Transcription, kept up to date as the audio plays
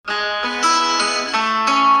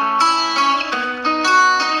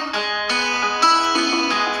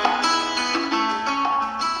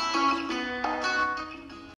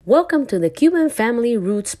Welcome to the Cuban Family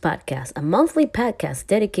Roots Podcast, a monthly podcast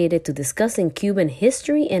dedicated to discussing Cuban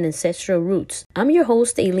history and ancestral roots. I'm your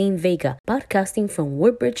host, Aileen Vega, podcasting from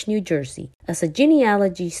Woodbridge, New Jersey. As a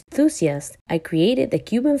genealogy enthusiast, I created the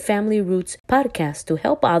Cuban Family Roots Podcast to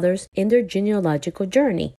help others in their genealogical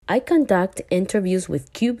journey. I conduct interviews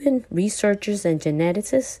with Cuban researchers and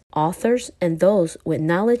geneticists, authors, and those with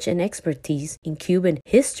knowledge and expertise in Cuban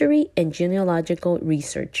history and genealogical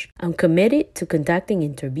research. I'm committed to conducting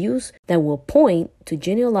interviews that will point to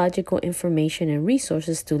genealogical information and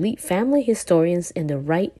resources to lead family historians in the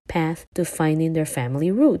right path to finding their family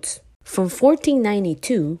roots. From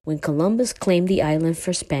 1492, when Columbus claimed the island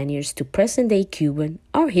for Spaniards, to present-day Cuba,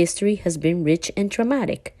 our history has been rich and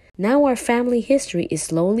traumatic. Now our family history is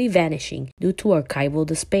slowly vanishing due to archival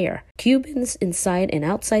despair. Cubans inside and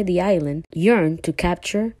outside the island yearn to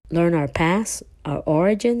capture, learn our past, our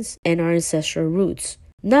origins, and our ancestral roots.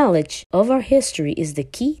 Knowledge of our history is the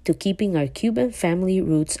key to keeping our Cuban family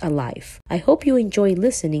roots alive. I hope you enjoy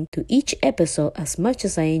listening to each episode as much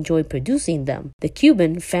as I enjoy producing them. The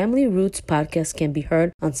Cuban Family Roots Podcast can be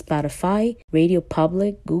heard on Spotify, Radio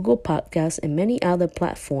Public, Google Podcasts, and many other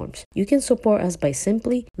platforms. You can support us by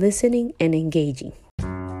simply listening and engaging.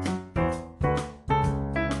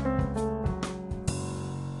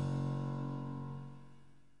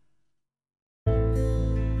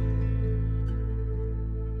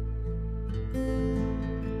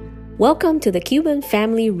 Welcome to the Cuban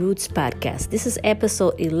Family Roots Podcast. This is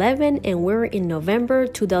episode 11 and we're in November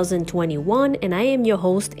 2021 and I am your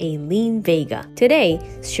host, Aileen Vega. Today's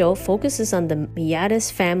show focuses on the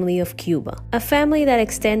Miyares family of Cuba, a family that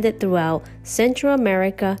extended throughout Central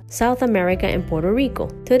America, South America, and Puerto Rico.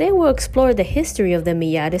 Today we'll explore the history of the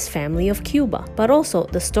Miyares family of Cuba, but also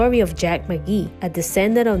the story of Jack McGee, a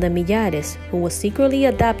descendant of the Miyares who was secretly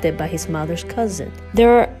adopted by his mother's cousin.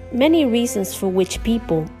 There are many reasons for which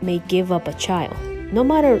people may give up a child. No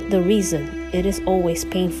matter the reason, it is always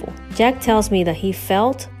painful. Jack tells me that he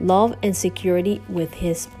felt love and security with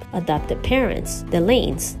his adopted parents, the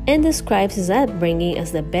Lanes, and describes his upbringing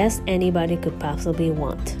as the best anybody could possibly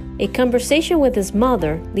want. A conversation with his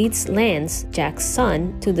mother leads Lance, Jack's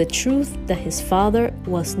son, to the truth that his father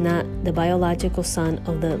was not the biological son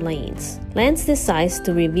of the Lanes. Lance decides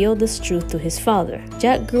to reveal this truth to his father.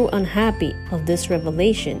 Jack grew unhappy of this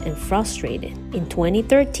revelation and frustrated. In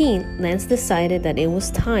 2013, Lance decided that it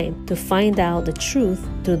was time to find out the truth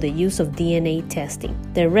through the use of DNA testing.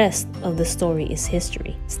 The rest of the story is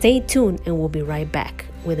history. Stay tuned and we'll be right back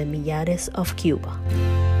with the Miyares of Cuba.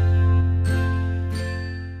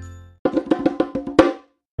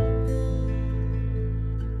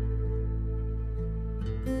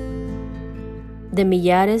 The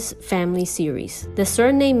Miyares Family Series. The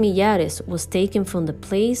surname Miyares was taken from the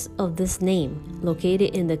place of this name,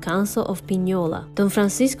 located in the Council of Piñola. Don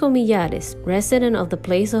Francisco Miyares, resident of the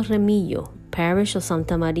place of Remillo, parish of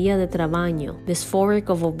Santa Maria de Trabaño, bishopric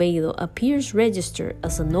of Oviedo, appears registered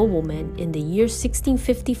as a nobleman in the years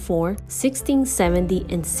 1654, 1670,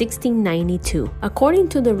 and 1692. According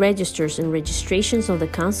to the registers and registrations of the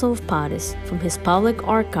Council of Pares, from his public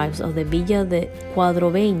archives of the Villa de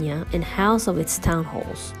Cuadrobeña and house of its town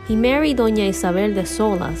halls. He married Doña Isabel de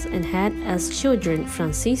Solas and had as children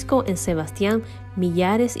Francisco and Sebastián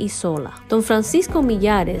Miyares y Sola. Don Francisco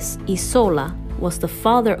Miyares y Sola was the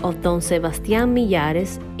father of Don Sebastián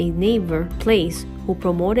Miyares, a neighbor place who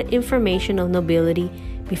promoted information of nobility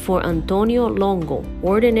before Antonio Longo,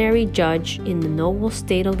 ordinary judge in the noble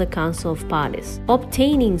state of the Council of Pares,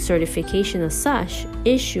 obtaining certification as such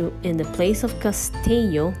issued in the place of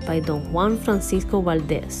Castillo by Don Juan Francisco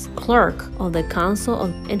Valdez, clerk of the Council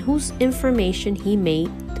and whose information he made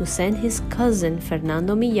to send his cousin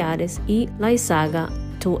Fernando Miyares y Loizaga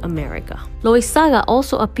to America. Loizaga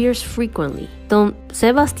also appears frequently. Don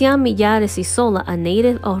Sebastián Miyares y Sola, a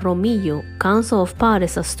native of Romillo, Council of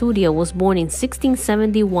Pares, Asturias, was born in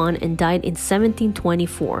 1671 and died in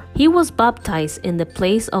 1724. He was baptized in the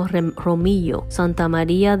place of Romillo, Santa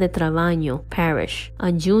Maria de Trabaño parish,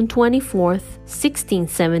 on June 24,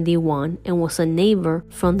 1671, and was a neighbor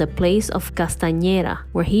from the place of Castañera,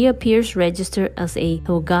 where he appears registered as a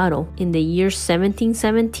jugado in the years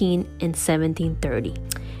 1717 and 1730.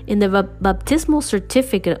 In the baptismal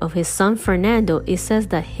certificate of his son Fernando, it says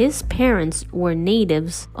that his parents were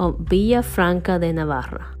natives of Villafranca de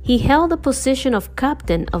Navarra. He held the position of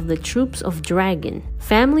captain of the troops of Dragon,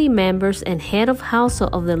 family members and head of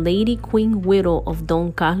household of the Lady Queen widow of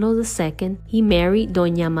Don Carlos II. He married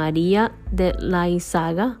Doña María de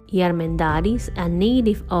Loizaga y Armendáriz, a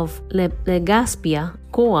native of Legazpia,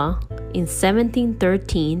 Coa in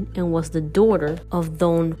 1713 and was the daughter of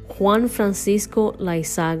Don Juan Francisco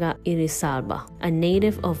Laizaga Irizarba, a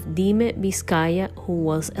native of Dime, Vizcaya, who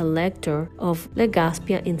was elector of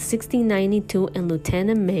Legazpia in 1692 and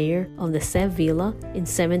lieutenant mayor of the said villa in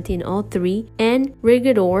 1703, and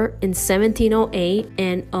regidor in 1708,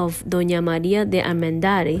 and of Doña María de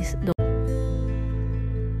Almendares.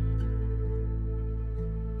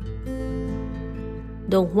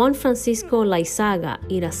 Don Juan Francisco Laizaga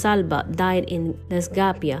Irizarba died in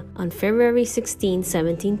Legazpia on February 16,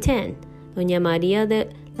 1710. Doña María de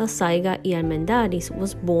Laizaga y Almendares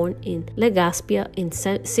was born in Legazpia in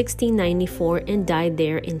 1694 and died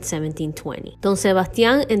there in 1720. Don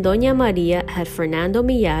Sebastián and Doña María had Fernando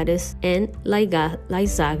Miyares and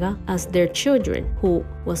Laizaga as their children, who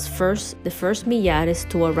was the first Miyares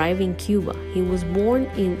to arrive in Cuba. He was born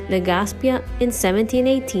in Legazpia in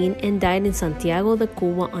 1718 and died in Santiago de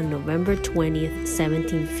Cuba on November 20th,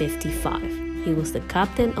 1755. He was the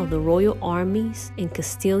captain of the Royal Armies and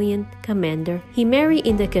Castilian commander. He married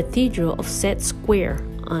in the Cathedral of Set Square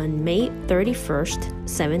on May 31st,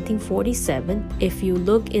 1747. If you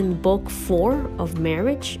look in Book 4 of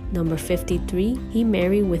Marriage, number 53, he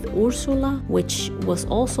married with Ursula, which was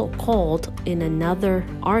also called in another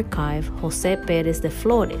archive José Pérez de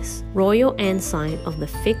Flores, Royal Ensign of the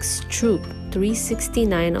Fixed Troop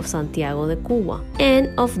 369 of Santiago de Cuba, and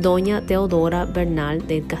of Doña Teodora Bernal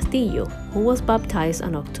del Castillo, who was baptized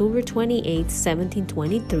on October 28,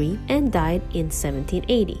 1723, and died in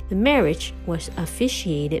 1780. The marriage was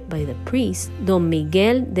officiated by the priest Don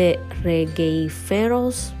Miguel de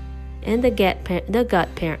Regueiferos, and the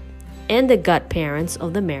godparents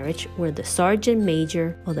of the marriage were the Sergeant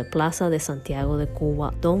Major of the Plaza de Santiago de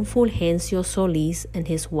Cuba, Don Fulgencio Solís, and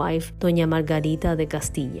his wife, Doña Margarita de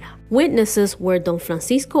Castilla. Witnesses were Don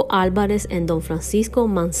Francisco Álvarez and Don Francisco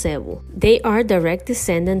Mancebo. They are direct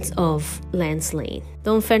descendants of Lance Lane.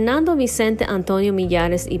 Don Fernando Vicente Antonio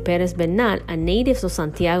Miyares y Pérez Bernal, a native of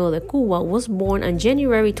Santiago de Cuba, was born on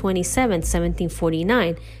January 27,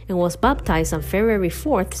 1749, and was baptized on February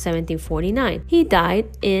 4, 1749. He died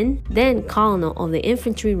in then Colonel of the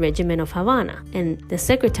Infantry Regiment of Havana, and the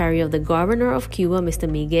Secretary of the Governor of Cuba, Mr.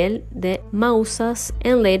 Miguel de Mausas,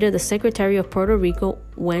 and later the Secretary of Puerto Rico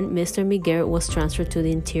when Mr. Miguel was transferred to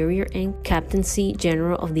the Interior and Captaincy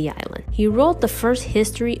General of the island. He wrote the first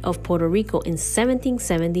history of Puerto Rico in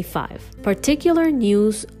 1775. Particular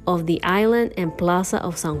news of the island and Plaza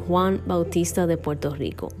of San Juan Bautista de Puerto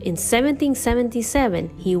Rico. In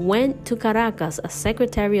 1777, he went to Caracas as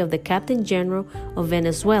Secretary of the Captain General of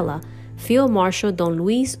Venezuela, Field Marshal Don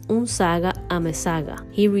Luis Unzaga Amezaga.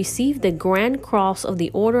 He received the Grand Cross of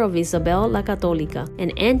the Order of Isabel la Católica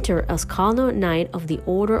and entered as Colonel Knight of the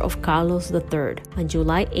Order of Carlos III on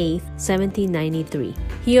July 8, 1793.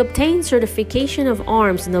 He obtained certification of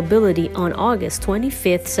arms nobility on August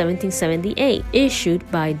 25, 1778,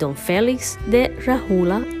 issued by Don Felix de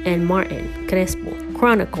Rajula and Martin Crespo,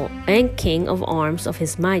 Chronicle and King of Arms of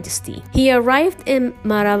His Majesty. He arrived in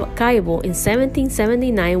Maracaibo in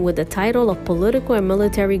 1779 with the title of political and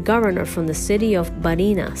military governor from the city of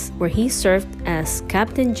Barinas, where he served as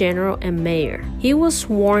Captain General and Mayor. He was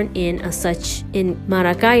sworn in as such in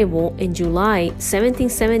Maracaibo in July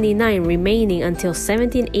 1779, remaining until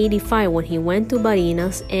 1785 when he went to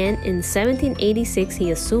Barinas, and in 1786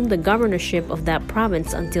 he assumed the governorship of that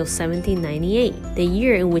province until 1798, the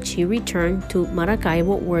year in which he returned to Maracaibo,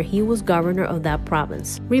 where he was governor of that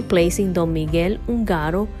province, replacing Don Miguel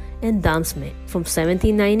Ungaro and Damsme from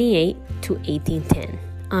 1798 to 1810.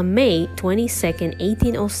 On May 22,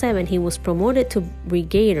 1807, he was promoted to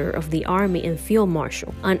Brigadier of the Army and Field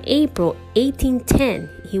Marshal. On April 1810,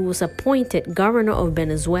 he was appointed Governor of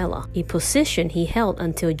Venezuela, a position he held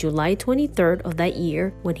until July 23rd of that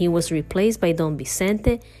year, when he was replaced by Don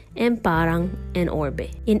Vicente and Parang and Orbe.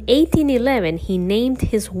 In 1811, he named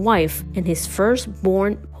his wife and his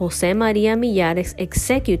firstborn, José María Miyares,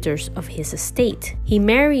 executors of his estate. He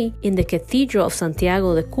married in the Cathedral of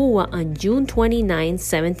Santiago de Cuba on June 29,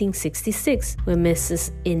 1766, with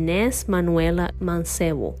Mrs. Inés Manuela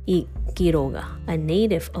Mancebo y Quiroga, a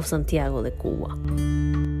native of Santiago de Cuba.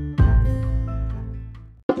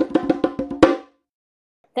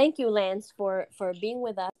 Thank you, Lance, for being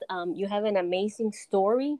with us. You have an amazing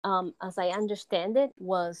story. As I understand it,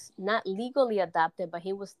 was not legally adopted, but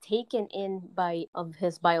he was taken in of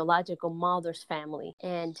his biological mother's family.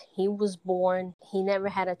 And he was born, he never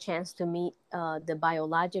had a chance to meet the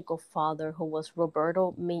biological father, who was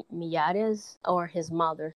Roberto Miyares, or his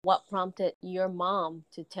mother. What prompted your mom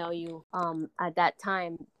to tell you at that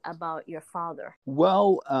time about your father?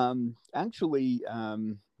 Well, actually,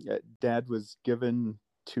 Dad was given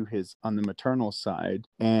on the maternal side.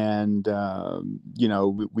 And,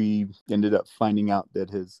 we ended up finding out that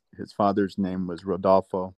his father's name was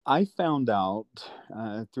Rodolfo. I found out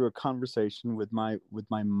through a conversation with my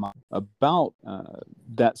mom about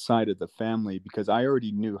that side of the family, because I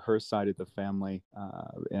already knew her side of the family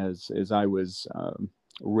as I was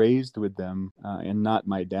raised with them and not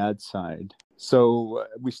my dad's side. So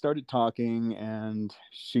we started talking, and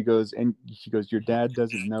she goes, your dad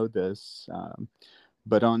doesn't know this,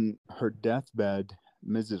 but on her deathbed,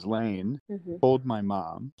 Mrs. Lane told my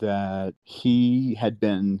mom that he had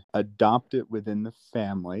been adopted within the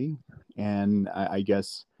family. And I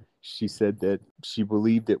guess she said that she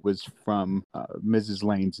believed it was from Mrs.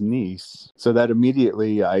 Lane's niece. So that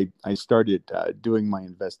immediately I started doing my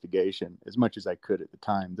investigation as much as I could at the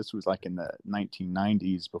time. This was like in the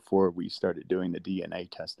 1990s before we started doing the DNA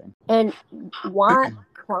testing. And what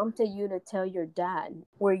prompted you to tell your dad?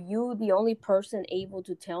 Were you the only person able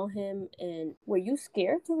to tell him, and were you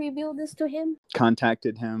scared to reveal this to him?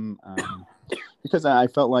 Contacted him because I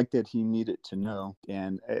felt like that he needed to know,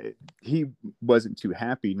 and he wasn't too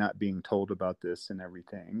happy not being told about this and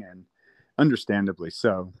everything, and understandably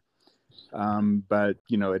so. But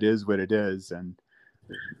it is what it is, and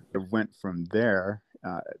it went from there.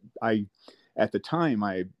 At the time,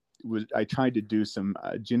 I tried to do some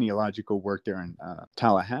genealogical work there in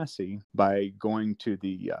Tallahassee by going to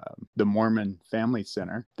the Mormon Family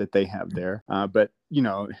Center that they have there. But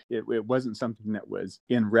it wasn't something that was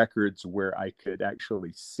in records where I could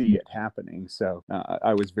actually see it happening. So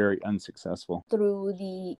I was very unsuccessful. Through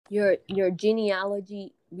your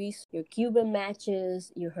genealogy, your Cuban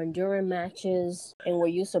matches, your Honduran matches, and were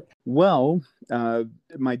you surprised? Well,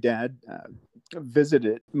 my dad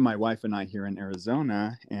visited my wife and I here in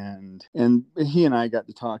Arizona, and he and I got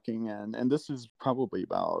to talking, and this is probably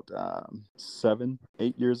about 7-8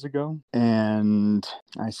 years ago. And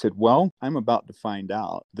I said, well, I'm about to find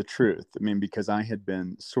out the truth. I mean, because I had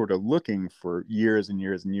been sort of looking for years and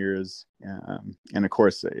years and years. And of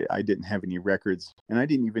course, I didn't have any records, and I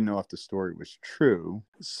didn't even know if the story was true.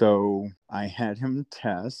 So I had him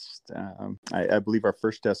test. I believe our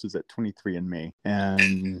first test was at 23andMe.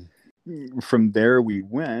 And from there we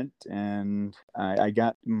went, and I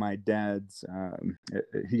got my dad's,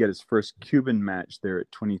 he got his first Cuban match there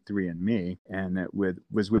at 23andMe, and it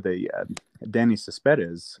was with a Danny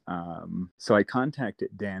Cespedes. So I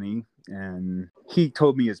contacted Danny, and he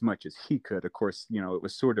told me as much as he could. Of course, it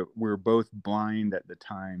was sort of, we were both blind at the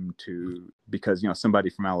time because somebody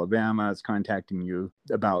from Alabama is contacting you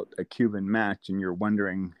about a Cuban match, and you're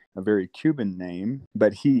wondering a very Cuban name.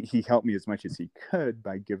 But he helped me as much as he could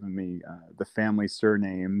by giving me the family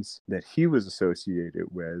surnames that he was associated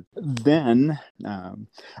with. Then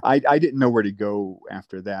I didn't know where to go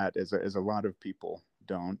after that, as a lot of people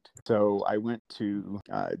don't. So I went to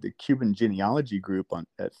the Cuban genealogy group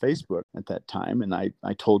at Facebook at that time, and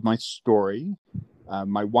I told my story.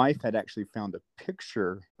 My wife had actually found a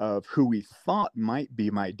picture of who we thought might be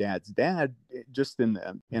my dad's dad, just in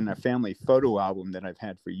a family photo album that I've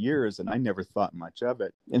had for years, and I never thought much of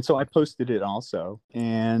it. And so I posted it also.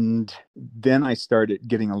 And then I started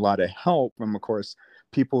getting a lot of help from, of course,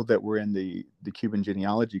 people that were in the Cuban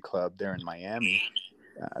Genealogy Club there in Miami.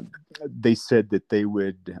 They said that they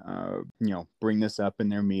would, bring this up in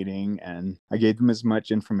their meeting, and I gave them as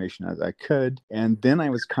much information as I could. And then I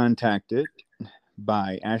was contacted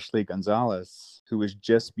by Ashley Gonzalez, who was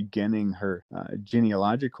just beginning her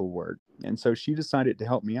genealogical work. And so she decided to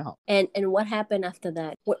help me out. And what happened after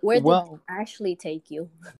that? Where did Ashley take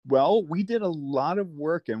you? Well, we did a lot of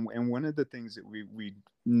work, and one of the things that we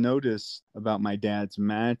noticed about my dad's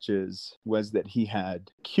matches was that he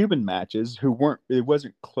had Cuban matches it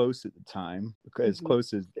wasn't close at the time, as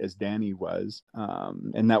close as Danny was.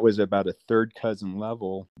 And that was about a third cousin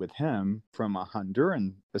level with him from a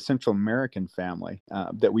Honduran, a Central American family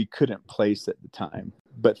that we couldn't place at the time.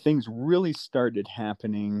 But things really started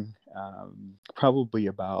happening probably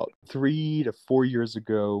about 3 to 4 years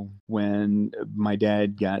ago, when my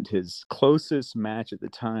dad got his closest match at the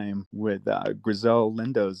time with Grizel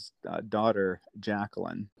Lindo's daughter,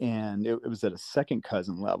 Jacqueline. And it was at a second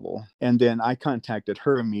cousin level. And then I contacted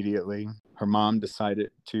her immediately. Her mom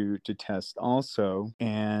decided to test also.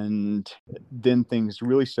 And then things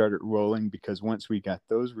really started rolling, because once we got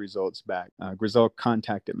those results back, Grizel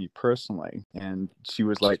contacted me personally. And she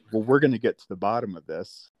was like, well, we're going to get to the bottom of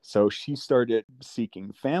this. So she started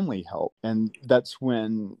seeking family help. And that's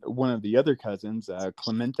when one of the other cousins,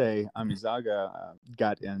 Clemente Amizaga,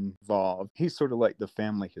 got involved. He's sort of like the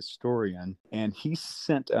family historian. And he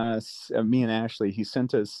sent us, me and Ashley, he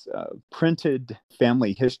sent us printed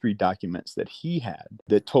family history documents that he had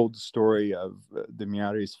that told the story of the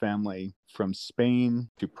Miyares family from Spain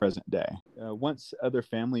to present day. Once other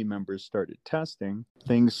family members started testing,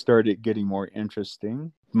 things started getting more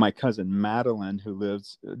interesting. My cousin Madeline, who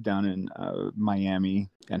lives down in Miami,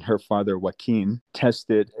 and her father Joaquin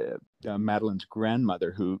tested Madeline's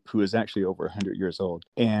grandmother, who is actually over 100 years old.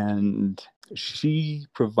 And she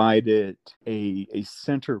provided a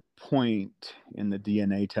center point in the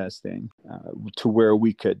DNA testing to where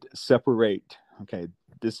we could separate, okay,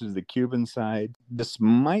 this is the Cuban side. This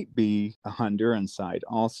might be a Honduran side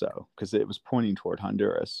also, because it was pointing toward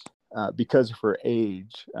Honduras. Because of her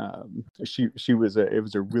age, it was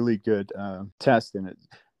a really good test, and it's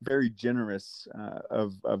very generous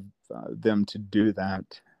of them to do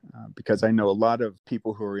that. Because I know a lot of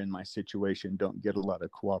people who are in my situation don't get a lot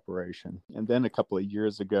of cooperation. And then a couple of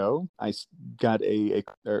years ago, my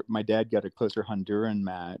dad got a closer Honduran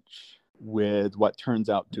match with what turns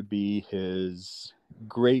out to be his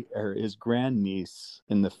grandniece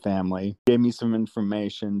in the family. Gave me some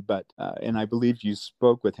information, but and I believe you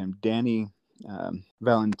spoke with him, Danny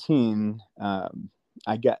Valentin.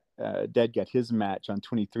 Dad got his match on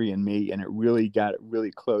 23andMe, and it really got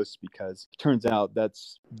really close, because it turns out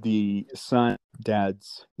that's the son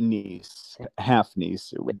dad's niece, half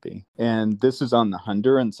niece it would be. And this is on the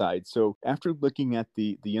Honduran side. So after looking at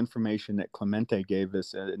the information that Clemente gave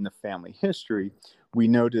us in the family history, we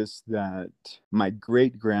noticed that my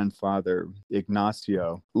great grandfather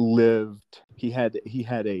Ignacio he had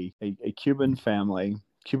a Cuban family,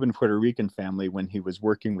 Cuban Puerto Rican family, when he was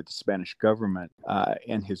working with the Spanish government,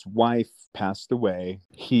 and his wife passed away.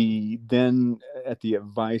 He then, at the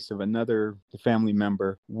advice of another family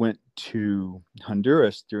member, went to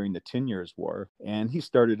Honduras during the 10 Years' War, and he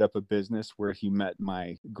started up a business where he met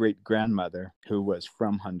my great grandmother, who was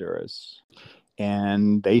from Honduras.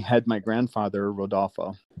 And they had my grandfather,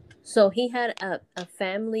 Rodolfo. So he had a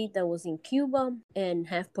family that was in Cuba and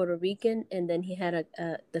half Puerto Rican, and then he had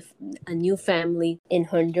a new family in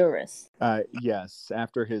Honduras. Yes,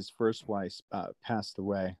 after his first wife passed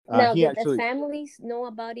away. Now, did the families know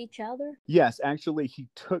about each other? Yes, actually, he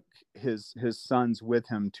took his sons with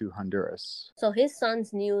him to Honduras. So his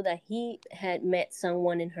sons knew that he had met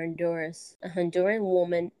someone in Honduras, a Honduran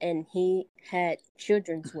woman, and he had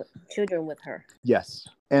children with her. Yes.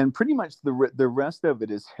 And pretty much the rest of it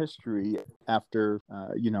is history. After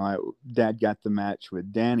Dad got the match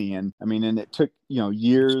with Danny, and it took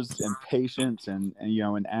years and patience and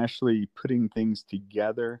Ashley putting things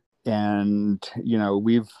together, and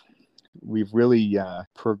we've really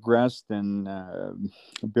progressed in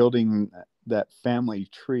building that family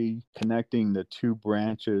tree, connecting the two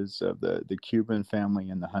branches of the Cuban family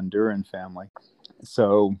and the Honduran family.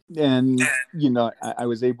 So, and I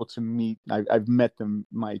was able to meet. I've met them,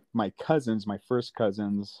 my cousins, my first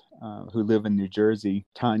cousins, who live in New Jersey,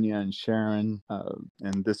 Tanya and Sharon.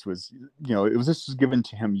 And this was given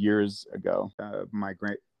to him years ago. My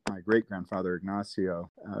great grandfather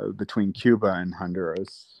Ignacio, between Cuba and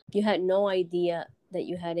Honduras. You had no idea that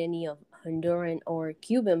you had any of Honduran or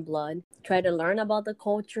Cuban blood. Try to learn about the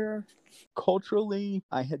culture. Culturally,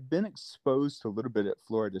 I had been exposed to a little bit at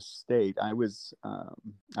Florida State. I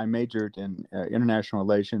majored in international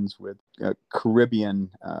relations with a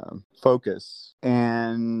Caribbean focus,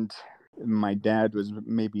 and my dad was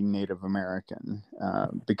maybe Native American,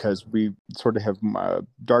 because we sort of have a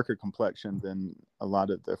darker complexion than a lot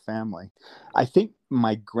of the family. I think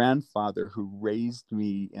my grandfather, who raised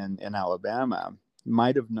me in Alabama,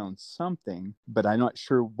 might have known something, but I'm not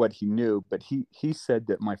sure what he knew. But he said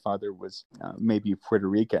that my father was maybe Puerto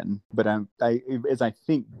Rican. But as I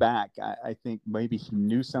think back, I think maybe he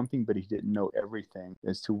knew something, but he didn't know everything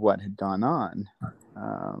as to what had gone on.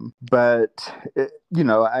 I'm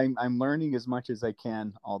learning as much as I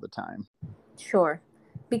can all the time. Sure.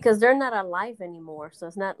 Because they're not alive anymore. So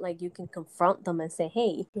it's not like you can confront them and say,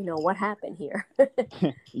 hey, what happened here?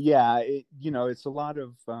 Yeah, it's a lot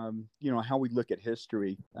of, how we look at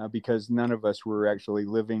history, because none of us were actually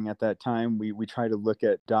living at that time. We try to look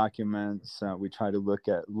at documents, we try to look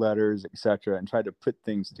at letters, etc., and try to put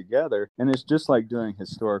things together. And it's just like doing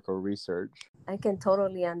historical research. I can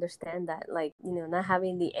totally understand that. Like, not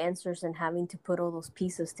having the answers and having to put all those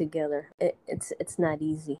pieces together. It's not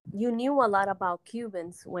easy. You knew a lot about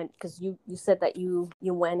Cubans. Cubans when, because you said that you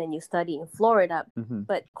went and you studied in Florida, Mm-hmm.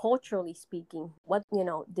 but culturally speaking, what,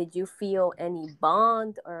 did you feel any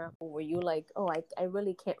bond, or were you like, oh, I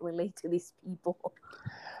really can't relate to these people?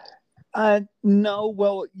 No,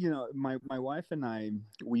 well, my wife and I,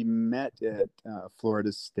 we met at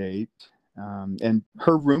Florida State, and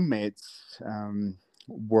her roommates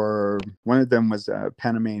were, one of them was a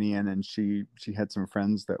Panamanian, and she had some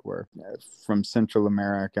friends that were from Central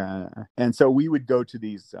America, and so we would go to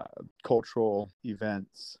these cultural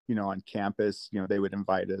events, on campus. They would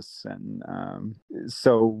invite us, and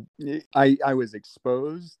so I was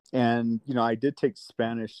exposed, and I did take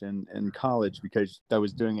Spanish in college because I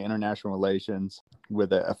was doing international relations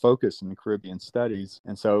with a focus in the Caribbean studies,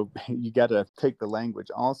 and so you got to take the language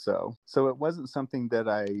also. So it wasn't something that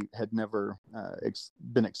I had never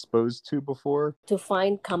been exposed to before. To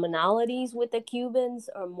find commonalities with the Cubans,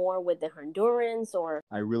 or more with the Hondurans, or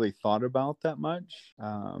I really thought about that much.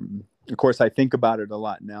 Of course, I think about it a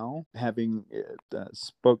lot now, having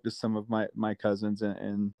spoke to some of my cousins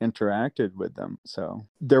and interacted with them. So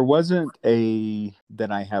there wasn't a that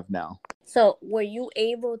I have now. So were you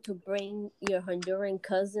able to bring your Honduran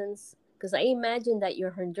cousins? Because I imagine that your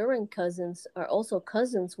Honduran cousins are also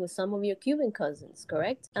cousins with some of your Cuban cousins,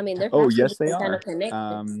 correct? I mean, there Oh, has to be yes, they some kind are. of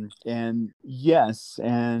connection. And yes,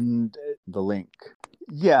 and the link.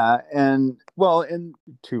 Yeah, and well, and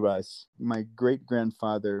to us, my great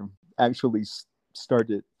grandfather actually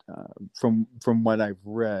started, from what I've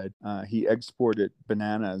read, he exported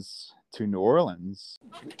bananas to New Orleans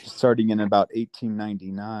starting in about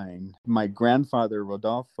 1899. My grandfather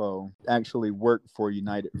Rodolfo actually worked for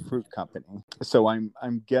United Fruit Company, so I'm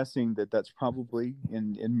guessing that that's probably,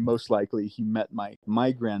 and most likely he met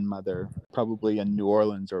my grandmother probably in New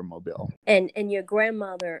Orleans or Mobile. And your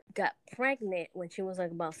grandmother got pregnant when she was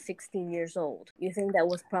like about 16 years old. You think that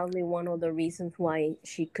was probably one of the reasons why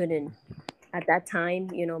she couldn't at that time,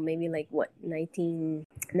 maybe like what,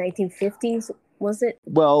 1950s, was it?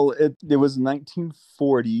 Well, it was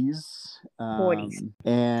 1940s, 40s.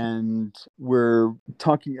 and we're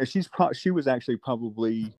talking. She was actually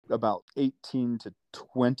probably about 18 to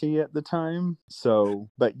 20 at the time. So,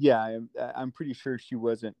 but yeah, I'm pretty sure she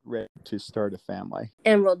wasn't ready to start a family.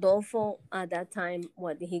 And Rodolfo at that time,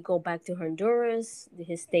 what, did he go back to Honduras? Did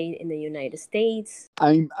he stay in the United States?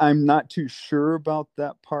 I'm not too sure about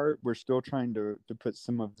that part. We're still trying to put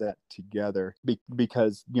some of that together,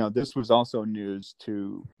 because this was also news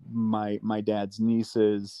to my dad's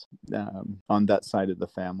nieces, on that side of the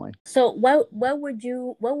family. So what would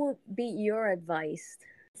be your advice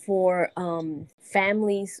for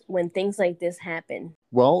families when things like this happen?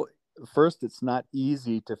 Well, first, it's not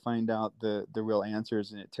easy to find out the real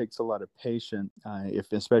answers, and it takes a lot of patience,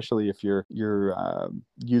 especially if you're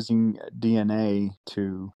using DNA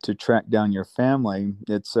to track down your family.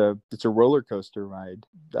 It's a roller coaster ride.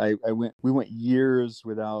 We went years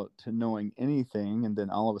without knowing anything, and then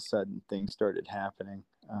all of a sudden things started happening.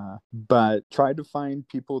 But try to find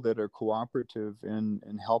people that are cooperative in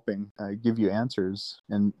helping give you answers,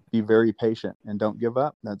 and be very patient, and don't give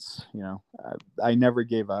up. That's, I never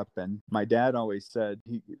gave up. And my dad always said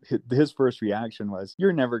his first reaction was,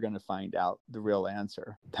 you're never going to find out the real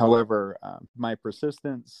answer. However, my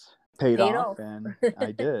persistence paid off, and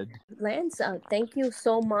I did. Lance, thank you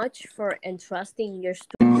so much for entrusting your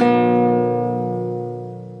story.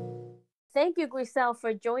 Thank you, Grisel,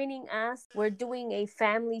 for joining us. We're doing a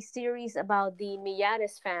family series about the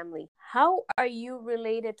Miyares family. How are you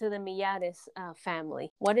related to the Miyares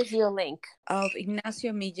family? What is your link? Of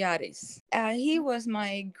Ignacio Miyares. He was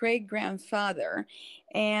my great-grandfather,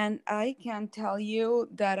 and I can tell you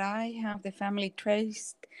that I have the family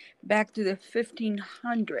traced back to the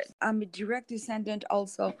 1500s. I'm a direct descendant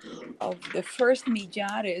also of the first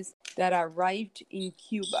Miyares that arrived in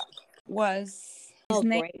Cuba. His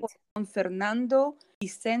name was Don Fernando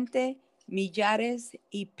Vicente Miyares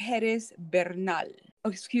y Pérez Bernal.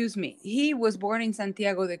 Excuse me. He was born in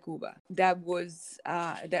Santiago de Cuba. That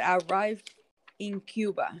arrived in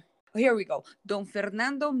Cuba. Here we go. Don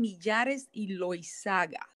Fernando Miyares y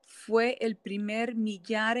Loizaga fue el primer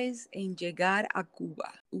Miyares en llegar a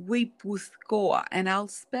Cuba. Guipúzcoa, and I'll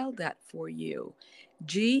spell that for you.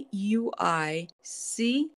 Guic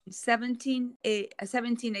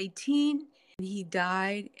 1718. He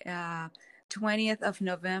died 20th of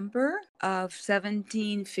November of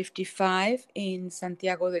 1755 in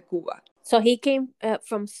Santiago de Cuba. So he came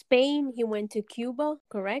from Spain. He went to Cuba,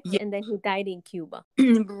 correct? Yeah. And then he died in Cuba.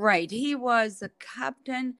 Right. He was a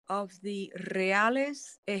captain of the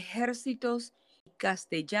Reales Ejércitos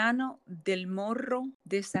Castellano del Morro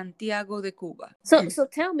de Santiago de Cuba. So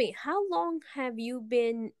tell me, how long have you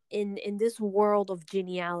been in this world of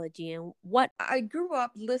genealogy, and what? I grew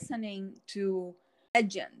up listening to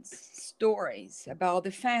legends, stories about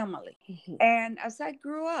the family. Mhm. And as I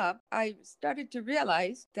grew up, I started to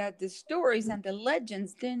realize that the stories and the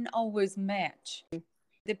legends didn't always match.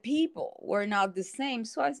 The people were not the same.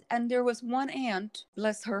 And there was one aunt,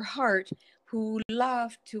 bless her heart, who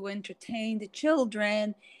loved to entertain the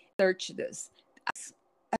children. Search this.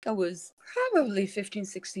 I was probably 15,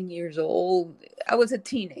 16 years old. I was a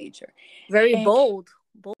teenager. Very And bold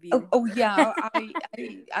of oh, you. yeah,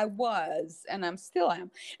 I was, and I'm still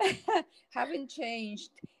am. Haven't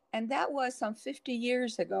changed. And that was some 50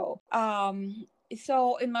 years ago.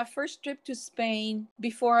 So in my first trip to Spain,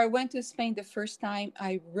 before I went to Spain the first time,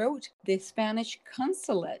 I wrote the Spanish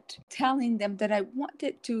consulate telling them that I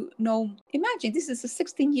wanted to know. Imagine, this is a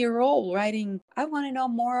 16-year-old writing, I want to know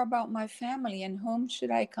more about my family and whom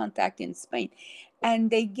should I contact in Spain.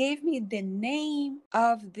 And they gave me the name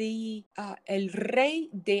of the El Rey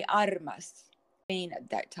de Armas, Spain at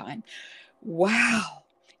that time. Wow.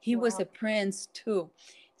 He was a prince too.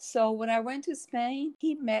 So when I went to Spain,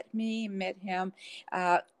 he met me, met him,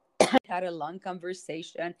 had a long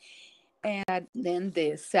conversation. And then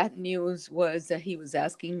the sad news was that he was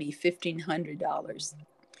asking me $1,500.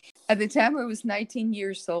 At the time I was 19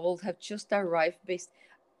 years old, have just arrived based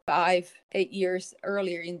 8 years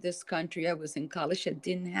earlier in this country. I was in college. I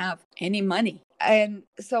didn't have any money. And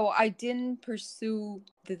so I didn't pursue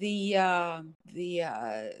the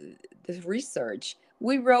research.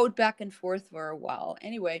 We rode back and forth for a while.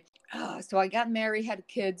 Anyway, so I got married, had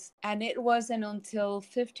kids, and it wasn't until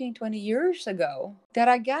 15, 20 years ago that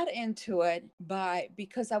I got into it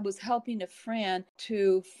because I was helping a friend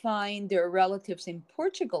to find their relatives in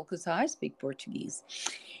Portugal, because I speak Portuguese.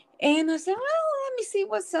 And I said, well, let me see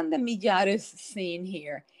what's on the Miyares scene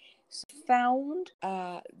here. So found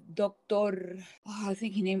Dr. I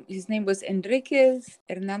think his name was Enriquez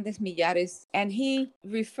Hernandez Miyares, and he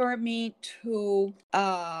referred me to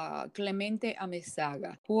Clemente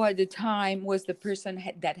Amezaga, who at the time was the person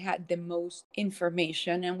that had the most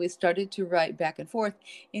information, and we started to write back and forth.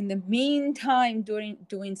 In the meantime,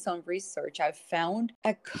 doing some research, I found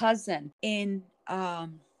a cousin in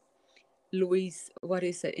Luis, what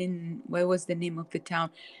was the name of the town?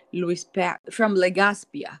 Luis from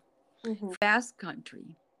Legazpia, Basque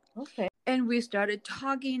country. Okay. And we started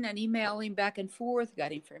talking and emailing back and forth,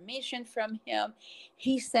 got information from him.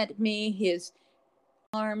 He sent me his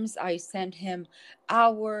arms, I sent him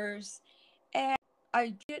ours. And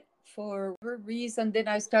I did for a reason. Then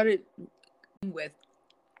I started with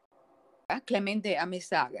Clemente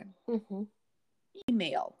Amezaga.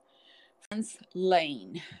 Email. Franz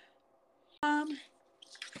Lane.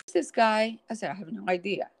 This guy, I said, I have no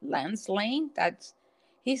idea. Lance Lane,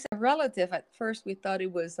 he's a relative. At first, we thought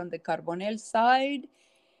it was on the Carbonell side.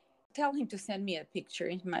 Tell him to send me a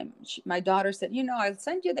picture. My daughter said, I'll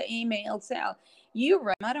send you the email. Sal, you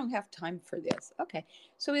write. I don't have time for this. Okay.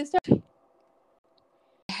 So we started.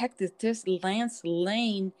 Heck, this Lance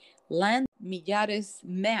Lane, Lance Miyares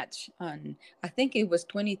match on, I think it was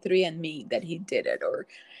 23andMe that he did it.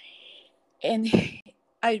 And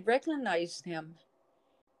I recognized him.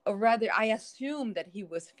 Or rather, I assumed that he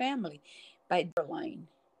was family by the line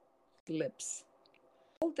lips.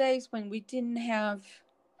 Old days when we didn't have,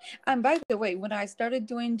 and by the way, when I started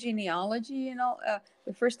doing genealogy,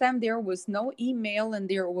 the first time there was no email and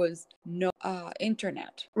there was no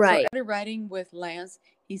internet. Right. So I started writing with Lance.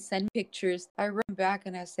 He sent me pictures. I wrote back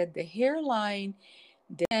and I said the hairline,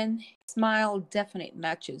 then smile definite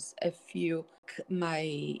matches a few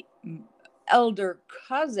my elder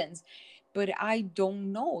cousins. But I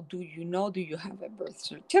don't know. Do you know? Do you have a birth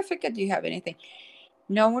certificate? Do you have anything?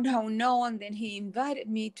 No. And then he invited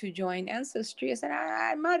me to join Ancestry. I said,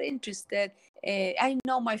 I'm not interested. I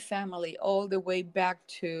know my family all the way back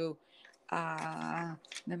to,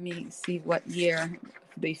 let me see what year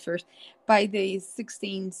they first, by the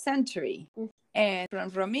 16th century. And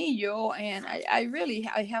from Romillo, and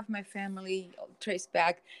I have my family traced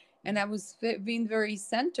back. And I was being very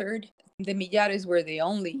centered. The Miyares were the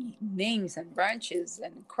only names and branches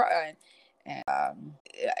and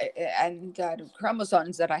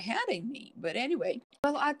chromosomes that I had in me. But anyway,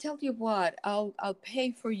 well, I'll tell you what, I'll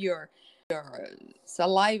pay for your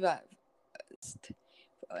saliva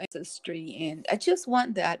ancestry, and I just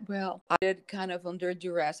want that. Well, I did kind of under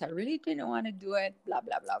duress. I really didn't want to do it. Blah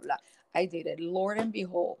blah blah blah. I did it. Lord and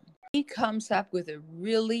behold, he comes up with a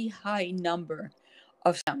really high number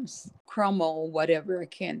of chromo, whatever.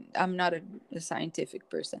 I'm not a scientific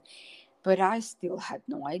person. But I still had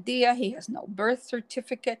no idea. He has no birth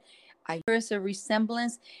certificate. There's a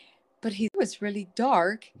resemblance, but he was really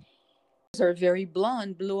dark. His are very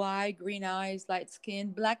blonde, blue eye, green eyes, light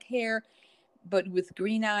skin, black hair, but with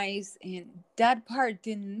green eyes, and that part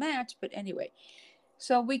didn't match. But anyway,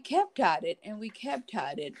 so we kept at it and we kept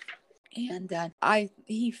at it. And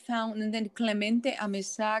he found, and then Clemente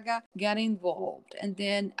Amezaga got involved. And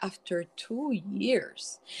then after 2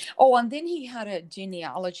 years, and then he had a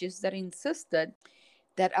genealogist that insisted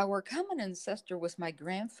that our common ancestor was my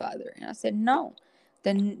grandfather. And I said, no,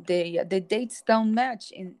 then the dates don't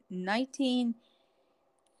match. In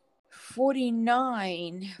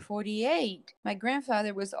 1949, 48, my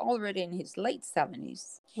grandfather was already in his late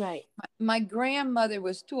 70s. Right. My grandmother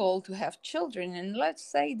was too old to have children, and let's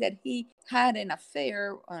say that he had an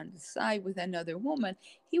affair on the side with another woman,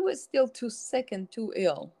 he was still too sick and too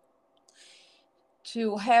ill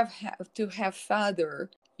to have father,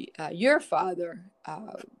 your father,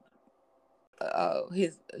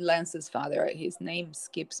 his Lance's father. His name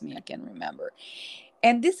skips me, I can't remember.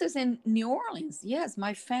 And this is in New Orleans. Yes,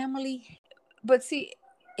 my family, but see,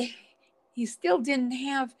 he still didn't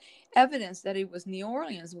have evidence that it was New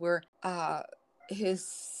Orleans where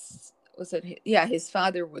his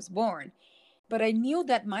father was born. But I knew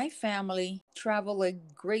that my family traveled a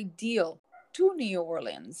great deal to New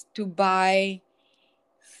Orleans to buy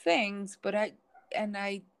things, but I kind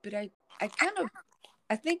of,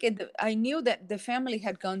 I knew that the family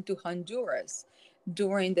had gone to Honduras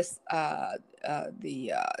during this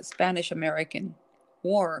the Spanish American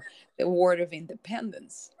War, the War of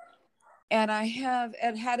Independence. And I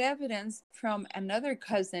had evidence from another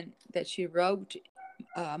cousin that she wrote,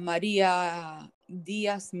 Maria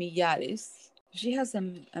Diaz Miyares. She has a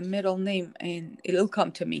middle name, and it'll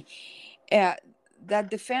come to me. That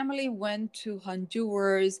the family went to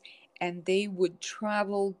Honduras and they would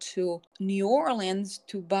travel to New Orleans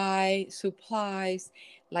to buy supplies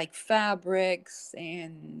like fabrics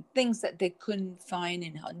and things that they couldn't find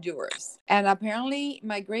in Honduras. And apparently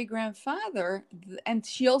my great-grandfather, and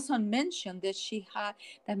she also mentioned that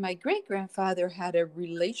my great-grandfather had a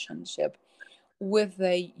relationship with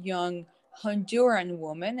a young Honduran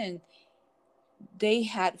woman, and they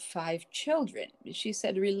had 5 children. She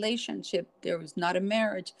said relationship, there was not a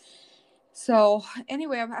marriage. So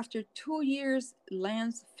anyway, after 2 years,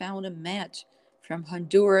 Lance found a match from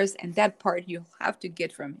Honduras, and that part you have to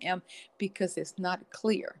get from him because it's not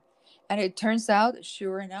clear. And it turns out,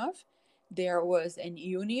 sure enough, there was an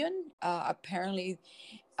union, apparently,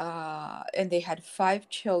 and they had 5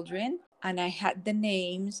 children. And I had the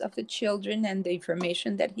names of the children and the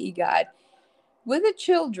information that he got with the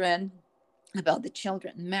children, about the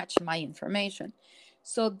children, matched my information.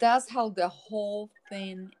 So that's how the whole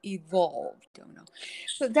thing evolved. Don't know.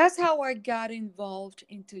 So that's how I got involved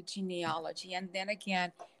into genealogy. And then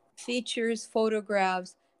again, features,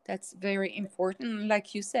 photographs, that's very important.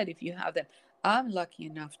 Like you said, if you have them, I'm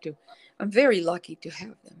very lucky to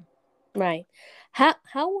have them. Right. How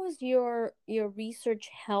was your research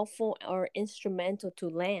helpful or instrumental to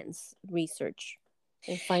Lance's research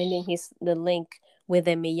in finding the link with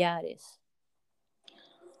the Miyares?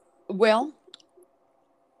 Well,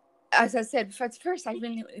 as I said, at first I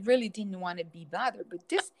really didn't want to be bothered, but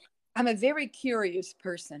I'm a very curious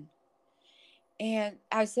person, and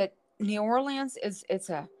I said New Orleans it's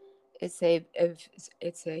a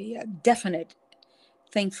definite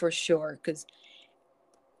thing for sure,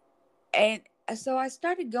 and so I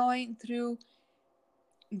started going through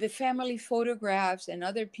the family photographs and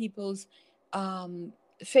other people's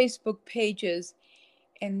Facebook pages,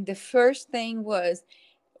 and the first thing was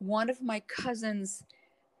one of my cousins'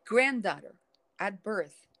 granddaughter at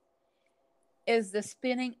birth is the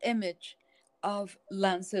spinning image of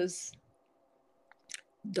Lance's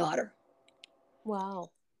daughter. Wow.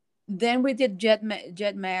 Then we did jet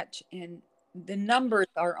match, and the numbers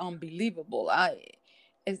are unbelievable.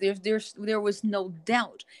 There was no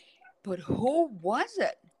doubt. But who was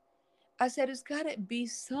it? I said, it's got to be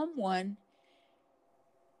someone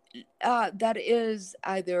that is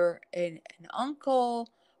either an uncle,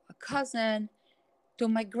 a cousin to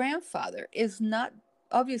my grandfather.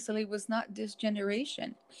 Obviously was not this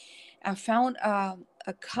generation. I found a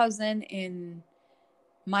cousin in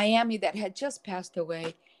Miami that had just passed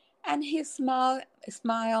away, and his smile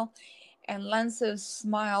and Lance's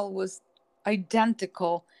smile was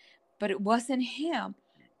identical, but it wasn't him.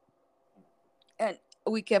 And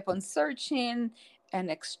we kept on searching and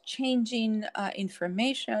exchanging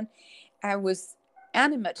information. I was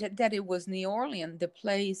animated that it was New Orleans, the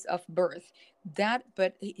place of birth.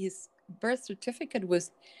 But his birth certificate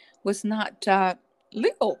was not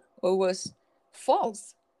legal. It was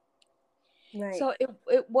false. Right. So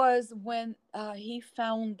it was when he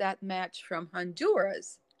found that match from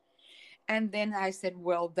Honduras. And then I said,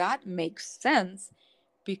 well, that makes sense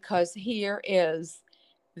because here is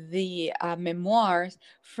the memoirs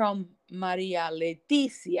from Maria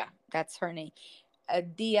Leticia, that's her name,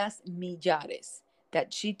 Diaz Millares,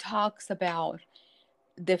 that she talks about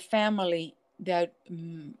the family that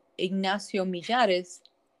Ignacio Millares,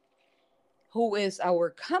 who is our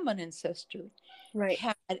common ancestor, Right.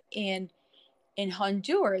 had in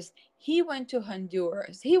Honduras. He went to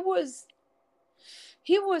Honduras. He was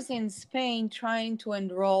in Spain trying to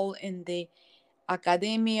enroll in the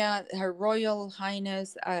Academia, Her Royal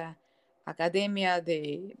Highness Academia,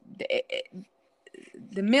 the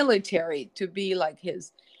military, to be like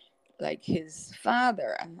his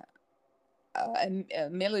father, a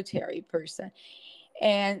military person.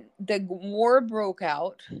 And the war broke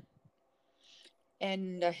out,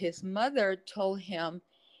 and his mother told him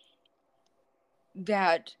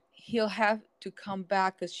that he'll have to come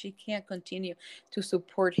back because she can't continue to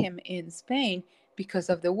support him in Spain because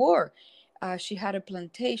of the war. She had a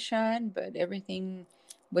plantation, but everything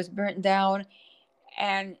was burnt down,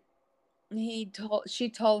 and she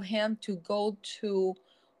told him to go to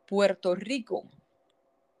Puerto Rico,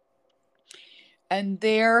 and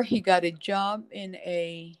there he got a job in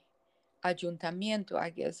a ayuntamiento, I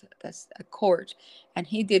guess that's a court, and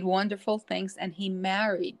he did wonderful things, and he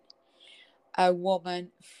married a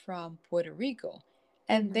woman from Puerto Rico,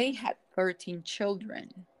 and Hmm. they had 13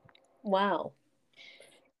 children. Wow.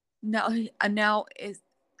 Now is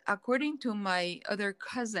according to my other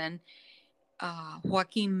cousin,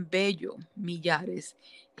 Joaquin Bello Millares.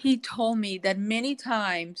 He told me that many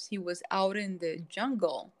times he was out in the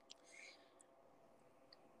jungle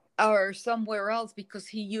or somewhere else because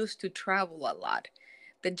he used to travel a lot.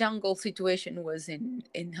 The jungle situation was in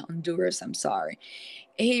Honduras. I'm sorry,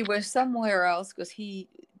 he was somewhere else because he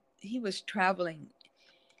was traveling.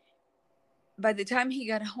 By the time he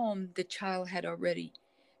got home, the child had already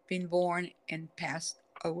been born and passed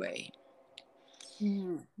away.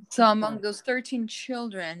 Mm. So among those 13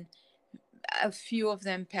 children, a few of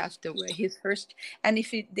them passed away. His first, and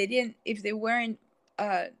if they weren't,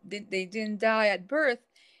 they didn't die at birth,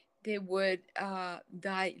 they would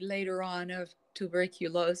die later on of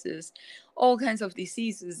tuberculosis, all kinds of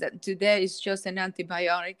diseases that today is just an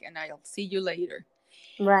antibiotic and I'll see you later.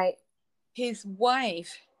 Right. His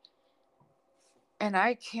wife, and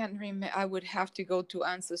I can't remember, I would have to go to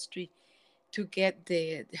Ancestry to get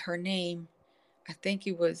her name. I think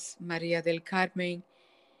it was Maria del Carmen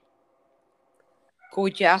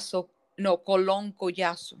Collazo, no, Colón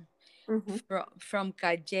Collazo, Mm-hmm. from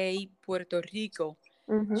Calley, Puerto Rico.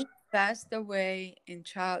 Mm-hmm. She passed away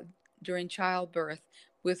during childbirth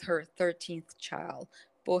with her 13th child.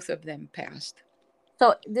 Both of them passed.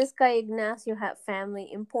 So this guy Ignacio had family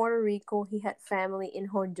in Puerto Rico. He had family in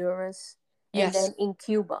Honduras, and Yes. then in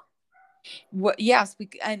Cuba. Yes.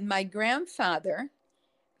 And my grandfather,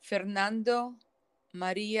 Fernando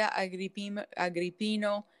Maria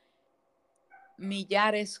Agripino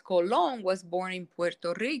Millares Colón, was born in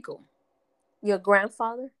Puerto Rico. Your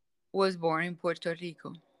grandfather? Was born in Puerto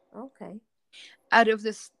Rico. Okay. Out of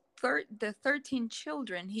the 13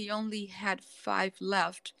 children, he only had 5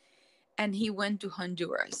 left, and he went to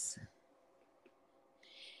Honduras.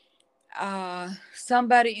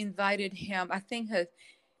 Somebody invited him. I think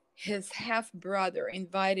his half brother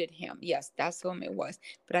invited him. Yes, that's whom it was.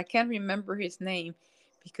 But I can't remember his name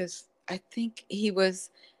because I think he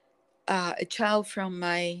was a child from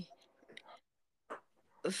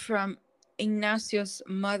Ignacio's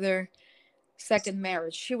mother second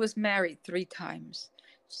marriage. She was married 3 times.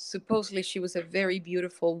 Supposedly, she was a very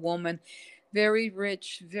beautiful woman, very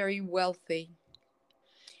rich, very wealthy,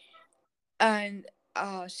 and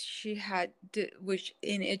she had, which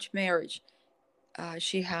in each marriage,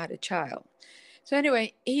 she had a child. So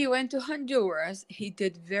anyway, he went to Honduras. He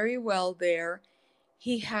did very well there.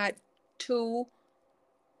 He had 2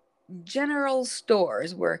 general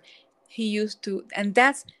stores where he used to, and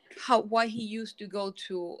that's why he used to go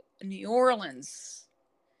to New Orleans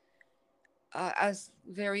as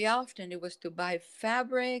very often. It was to buy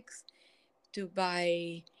fabrics, to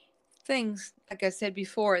buy things, like I said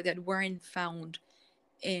before, that weren't found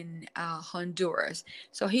in Honduras.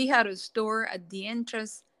 So he had a store at the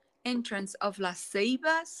entrance of Las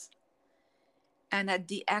Ceibas and at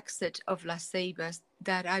the exit of Las Ceibas,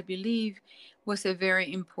 that I believe was a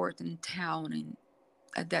very important town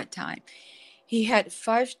at that time. He had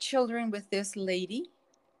 5 children with this lady.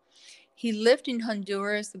 He lived in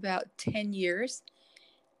Honduras about 10 years.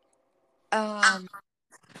 Um,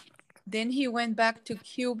 then he went back to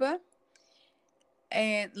Cuba,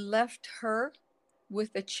 and left her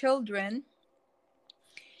with the children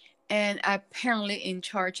and apparently in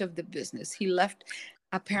charge of the business. He left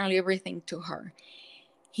apparently everything to her.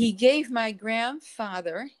 He gave my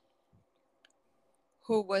grandfather,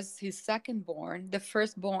 who was his second born, the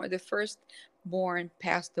firstborn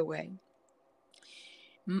passed away.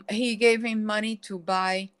 He gave him money to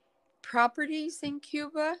buy properties in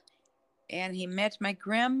Cuba, and he met my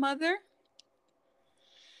grandmother,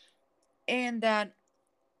 and that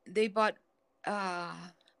they bought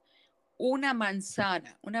una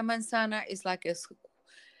manzana. Una manzana is like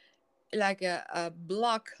a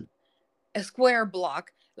block, a square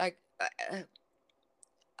block, like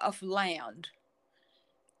of land,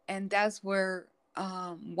 and that's where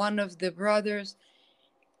one of the brothers,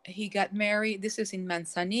 he got married. This is in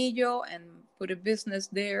Manzanillo, and put a business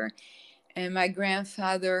there. And my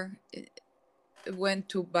grandfather went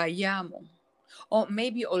to Bayamo, or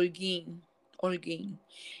maybe Holguín,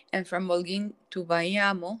 and from Holguín to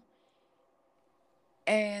Bayamo,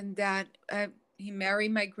 and that he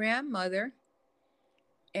married my grandmother,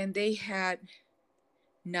 and they had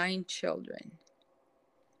 9 children.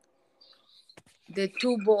 The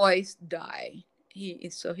 2 boys died. He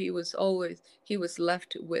was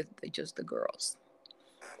left with just the girls.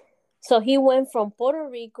 So he went from Puerto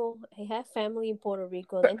Rico. He had family in Puerto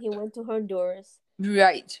Rico. Then he went to Honduras.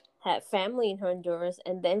 Right. Had family in Honduras,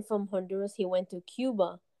 and then from Honduras he went to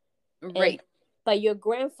Cuba. Right. But your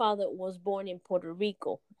grandfather was born in Puerto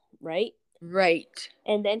Rico, right? Right.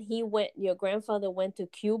 And then your grandfather went to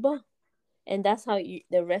Cuba, and that's how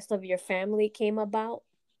the rest of your family came about?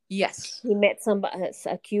 Yes. He met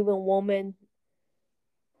a Cuban woman.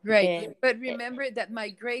 Right. But remember that my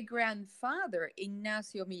great-grandfather,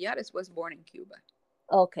 Ignacio Miyares, was born in Cuba.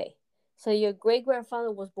 Okay. So your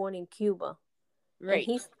great-grandfather was born in Cuba. Right.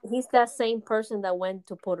 And he's that same person that went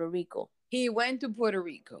to Puerto Rico. He went to Puerto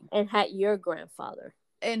Rico. And had your grandfather.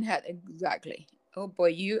 And had, exactly. Oh boy,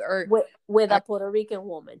 you are... With a Puerto Rican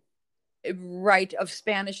woman. Right, of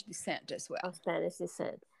Spanish descent as well. Of Spanish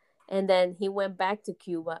descent. And then he went back to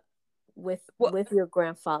Cuba with your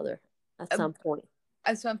grandfather at some point.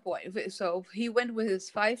 At some point. So he went with his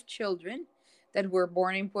 5 children that were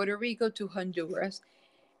born in Puerto Rico to Honduras.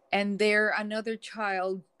 And there another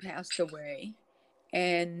child passed away.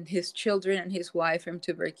 And his children and his wife from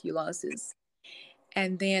tuberculosis.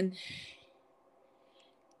 And then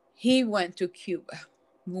he went to Cuba.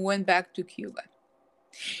 Went back to Cuba.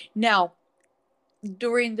 Now,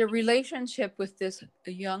 during the relationship with this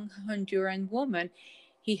young Honduran woman,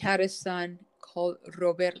 he had a son called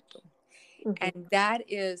Roberto. Mm-hmm. And that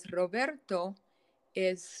is, Roberto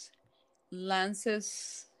is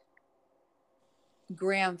Lance's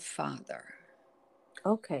grandfather.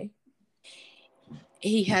 Okay.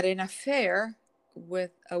 He had an affair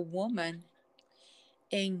with a woman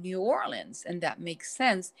in New Orleans, and that makes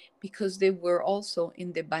sense because they were also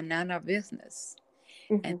in the banana business.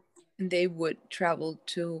 Mm-hmm. And they would travel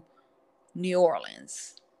to New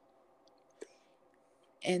Orleans.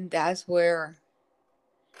 And that's where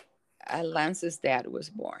Lance's dad was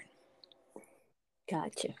born.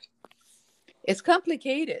 Gotcha. It's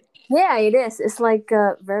complicated. Yeah, it is. It's like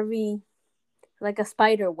a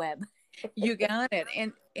spider web. You got it.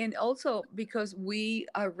 And also because we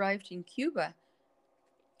arrived in Cuba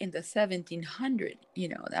in the 1700s,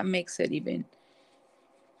 that makes it even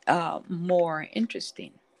more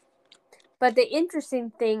interesting. But the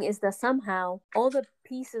interesting thing is that somehow all the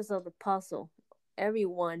pieces of the puzzle,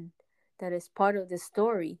 everyone that is part of this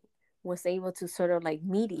story was able to sort of like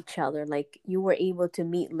meet each other. Like you were able to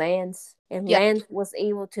meet Lance, and yes. Lance was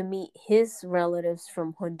able to meet his relatives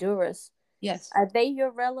from Honduras. Yes. Are they your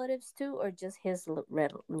relatives too, or just his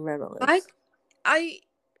relatives?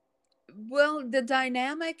 Well, the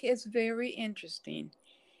dynamic is very interesting.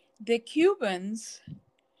 The Cubans,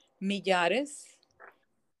 Miyares,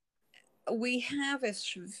 we have a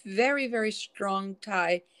very, very strong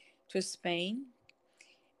tie to Spain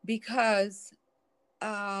because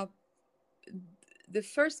the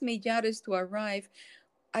first Miyares to arrive,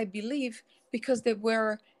 I believe, because they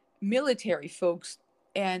were military folks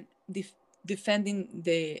and defending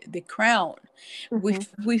the crown.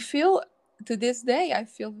 Mm-hmm. We feel, to this day, I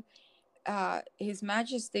feel His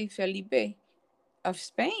Majesty Felipe of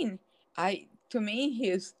Spain, to me, he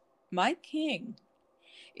is my king.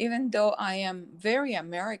 Even though I am very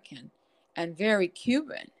American and very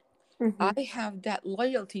Cuban, mm-hmm. I have that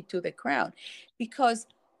loyalty to the crown because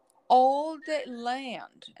all the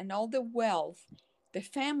land and all the wealth the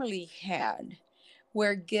family had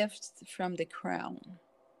were gifts from the crown.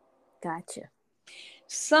 Gotcha.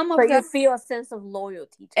 Some So of you them, feel a sense of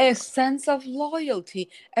loyalty to a her. sense of loyalty,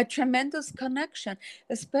 a tremendous connection,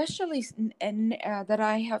 especially that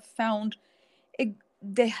I have found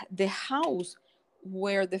the house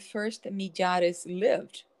where the first Miyares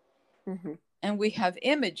lived, Mm-hmm. and we have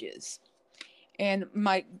images. And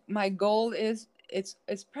my goal is,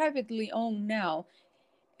 it's privately owned now,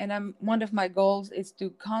 and one of my goals is to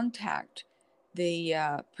contact the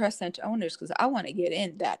present owners, because I want to get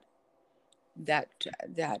in that that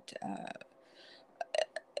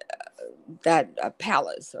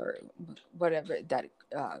palace, or whatever,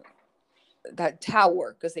 that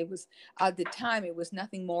tower, because it was, at the time, it was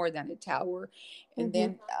nothing more than a tower, and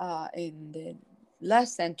Mm-hmm. then in the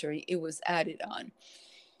last century it was added on.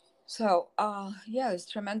 So yeah, it's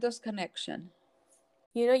tremendous connection.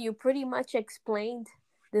 You know, you pretty much explained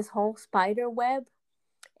this whole spider web,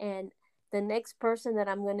 and the next person that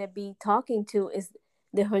I'm gonna be talking to is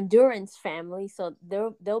the Hondurans family, so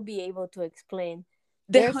they'll be able to explain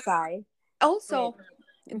their The side. And, also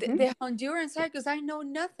mm-hmm. the Honduran side, because I know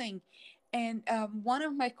nothing. And one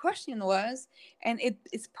of my question was, and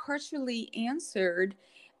it's partially answered,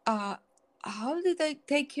 uh, how did they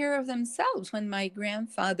take care of themselves when my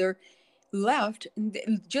grandfather left?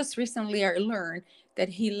 Just recently I learned that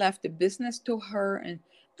he left the business to her, and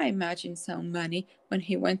I imagine some money, when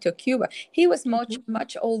he went to Cuba. He was much Mm-hmm.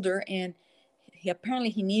 much older, and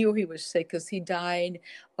he knew he was sick, because he died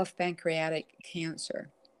of pancreatic cancer,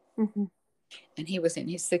 Mm-hmm. and he was in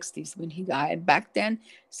his 60s when he died. Back then,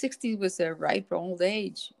 60 was a ripe old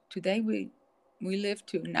age. Today we live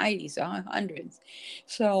to 90s, hundreds.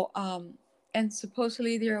 So and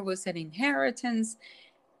supposedly there was an inheritance,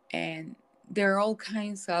 and there are all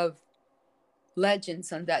kinds of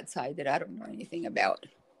legends on that side that I don't know anything about.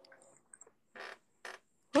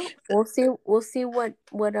 Well, we'll see. We'll see what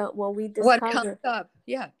we What comes discover. up?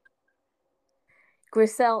 Yeah.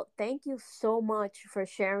 Grisel, thank you so much for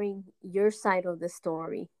sharing your side of the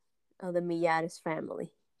story of the Miyares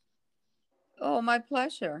family. Oh, my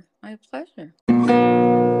pleasure. My pleasure.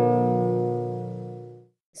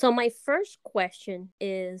 So my first question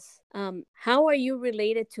is, how are you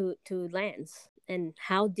related to Lance, and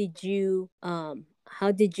how did you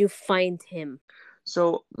find him?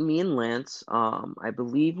 So me and Lance, I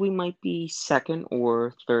believe we might be second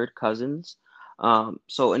or third cousins.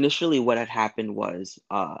 So initially, what had happened was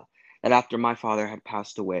that after my father had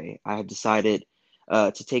passed away, I had decided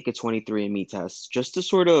to take a 23andMe test just to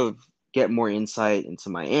sort of get more insight into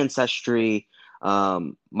my ancestry,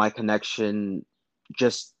 my connection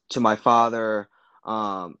just to my father,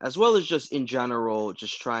 as well as just in general,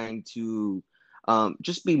 just trying to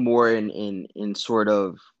just be more in sort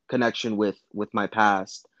of connection with my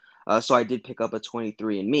past. So I did pick up a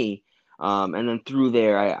 23andMe, and then through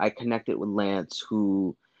there, I connected with Lance,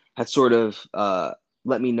 who had sort of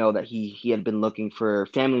let me know that he had been looking for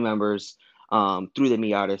family members through the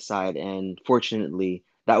Miyares side, and fortunately,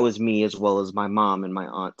 that was me as well as my mom and my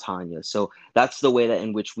aunt Tanya. So that's the way that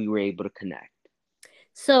in which we were able to connect.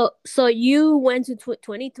 So you went to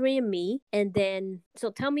 23andMe, and then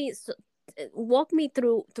so tell me, walk me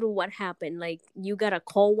through what happened. Like, you got a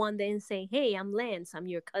call one day and say, "Hey, I'm Lance. I'm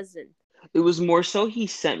your cousin." It was more so he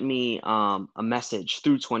sent me a message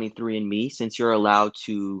through 23andMe, since you're allowed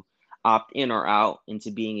to opt in or out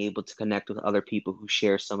into being able to connect with other people who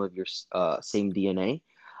share some of your same DNA.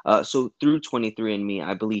 So through 23andMe,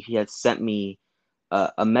 I believe he had sent me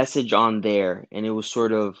a message on there, and it was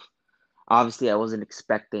sort of, obviously I wasn't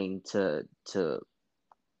expecting to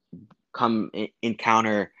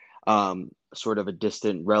encounter sort of a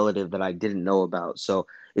distant relative that I didn't know about. So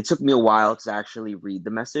it took me a while to actually read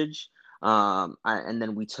the message. And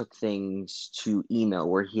then we took things to email,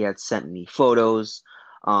 where he had sent me photos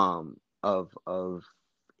of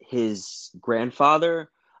his grandfather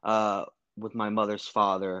with my mother's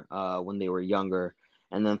father when they were younger.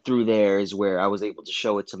 And then through there is where I was able to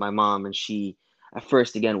show it to my mom, and she at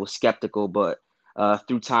first again was skeptical, but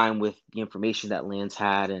through time, with the information that Lance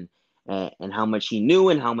had, and how much he knew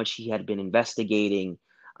and how much he had been investigating,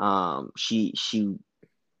 she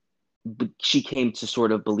came to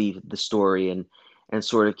sort of believe the story, and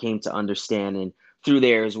sort of came to understand. And through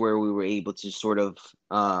there is where we were able to sort of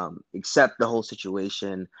accept the whole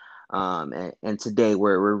situation. And today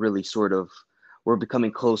we're really sort of, we're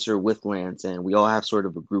becoming closer with Lance, and we all have sort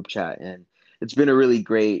of a group chat, and it's been a really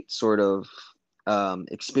great sort of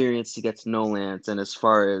experience to get to know Lance, and as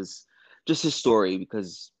far as just his story,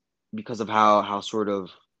 because of how sort of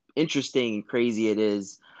interesting and crazy it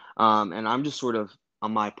is. And I'm just sort of,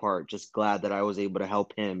 on my part, just glad that I was able to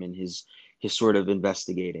help him in his sort of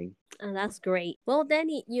investigating. And that's great. Well,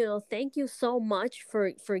 Danny, thank you so much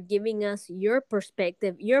for giving us your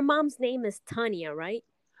perspective. Your mom's name is Tanya, right?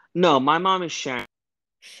 No, my mom is Sharon.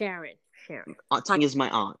 Sharon. Sharon. Tanya is my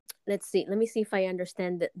aunt. Let's see. Let me see if I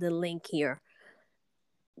understand the link here.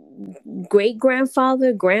 Great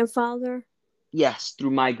grandfather, grandfather, Yes,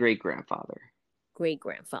 through my great grandfather. great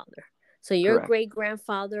grandfather. So your Correct. great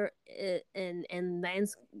grandfather and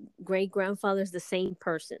Lance's great grandfather is the same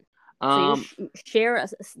person. So you Um, share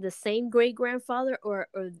the same great grandfather, or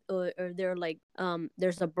they're like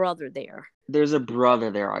there's a brother there. there's a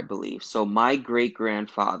brother there, I believe. So my great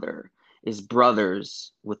grandfather is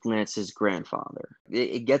brothers with Lance's grandfather.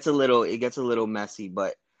 It gets a little messy,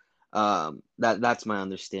 but that's my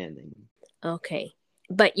understanding. Okay.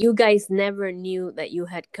 But you guys never knew that you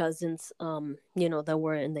had cousins, that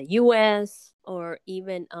were in the U.S. or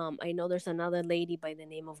even, I know there's another lady by the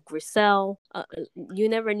name of Griselle. You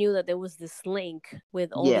never knew that there was this link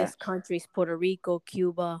with all Yeah. these countries, Puerto Rico,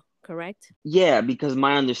 Cuba, correct? Yeah, because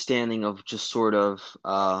my understanding of just sort of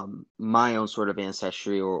my own sort of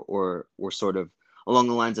ancestry or sort of along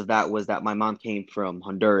the lines of that was that my mom came from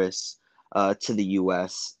Honduras to the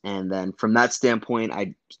US. And then from that standpoint,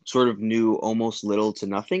 I sort of knew almost little to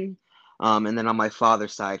nothing. And then on my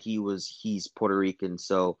father's side, he's Puerto Rican.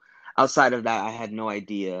 So outside of that, I had no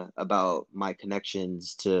idea about my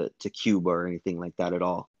connections to Cuba or anything like that at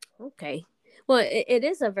all. Okay. Well, it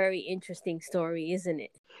is a very interesting story, isn't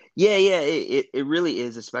it? Yeah, it really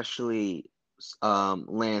is, especially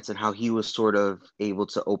Lance and how he was sort of able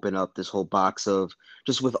to open up this whole box of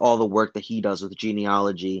just with all the work that he does with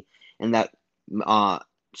genealogy, and that uh,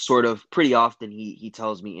 sort of pretty often he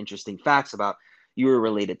tells me interesting facts about you were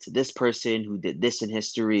related to this person who did this in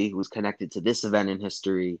history, who's connected to this event in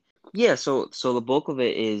history. Yeah, so the bulk of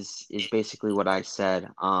it is basically what I said.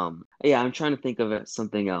 Yeah, I'm trying to think of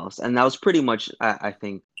something else, and that was pretty much I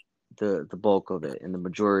think the bulk of it and the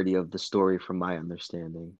majority of the story from my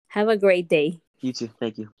understanding. Have a great day. You too.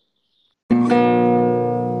 Thank you.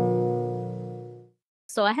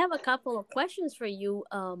 So I have a couple of questions for you.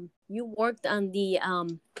 You worked on the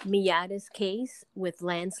Miyares case with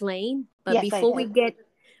Lance Lane, but Yes, I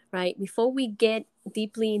did. before we get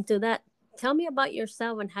deeply into that, tell me about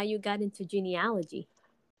yourself and how you got into genealogy.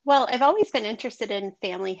 Well, I've always been interested in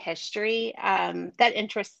family history. That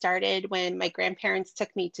interest started when my grandparents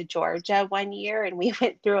took me to Georgia one year and we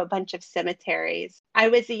went through a bunch of cemeteries. I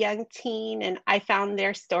was a young teen and I found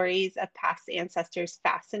their stories of past ancestors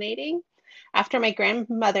fascinating. After my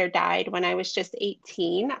grandmother died when I was just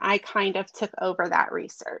 18, I kind of took over that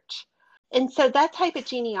research. And so that type of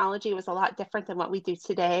genealogy was a lot different than what we do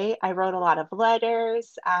today. I wrote a lot of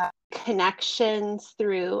letters, connections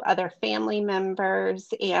through other family members,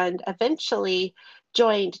 and eventually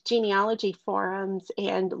joined genealogy forums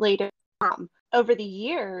and later over the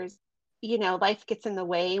years. Life gets in the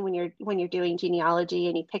way when you're doing genealogy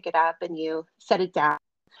and you pick it up and you set it down.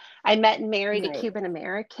 I met and married a Right. Cuban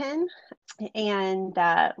American, and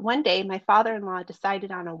one day my father-in-law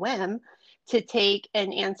decided on a whim to take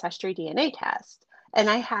an ancestry DNA test. And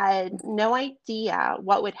I had no idea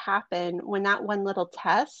what would happen when that one little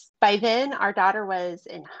test. By then, our daughter was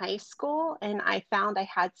in high school, and I found I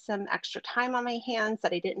had some extra time on my hands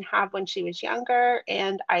that I didn't have when she was younger.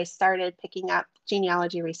 And I started picking up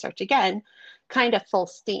genealogy research again, kind of full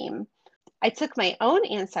steam. I took my own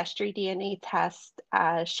ancestry DNA test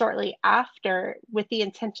shortly after with the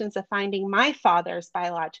intentions of finding my father's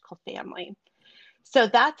biological family. So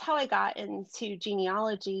that's how I got into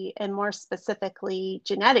genealogy and more specifically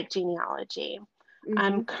genetic genealogy.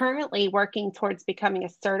 I'm Mm-hmm. currently working towards becoming a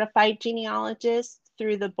certified genealogist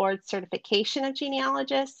through the board certification of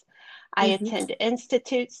genealogists. I Mm-hmm. attend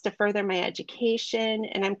institutes to further my education,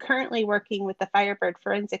 and I'm currently working with the Firebird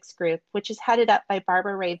Forensics Group, which is headed up by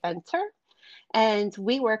Barbara Ray Venter. And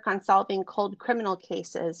we work on solving cold criminal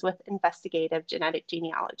cases with investigative genetic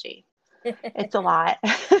genealogy. It's a lot.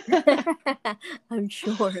 I'm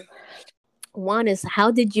sure. One is,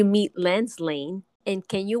 how did you meet Lance Lane? And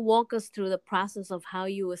can you walk us through the process of how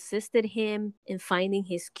you assisted him in finding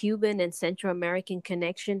his Cuban and Central American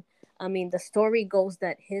connection? I mean, the story goes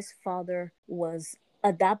that his father was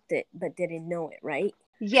adopted but didn't know it, right?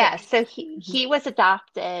 So, Yeah, so he was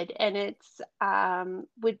adopted, and it's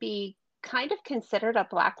would be kind of considered a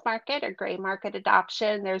black market or gray market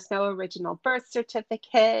adoption. There's no original birth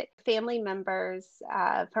certificate. Family members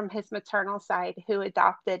from his maternal side who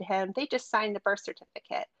adopted him, they just signed the birth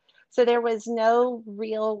certificate. So there was no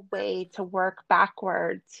real way to work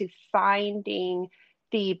backward to finding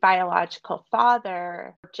the biological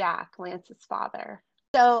father, Jack, Lance's father.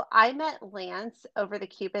 So I met Lance over the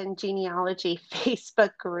Cuban genealogy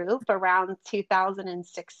Facebook group around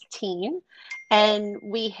 2016, and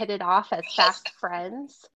we hit it off as fast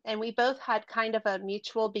friends. And we both had kind of a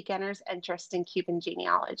mutual beginner's interest in Cuban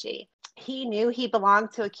genealogy. He knew he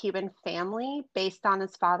belonged to a Cuban family based on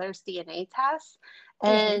his father's DNA test.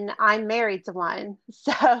 And I'm married to one.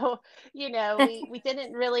 So, we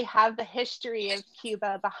didn't really have the history of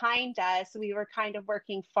Cuba behind us. We were kind of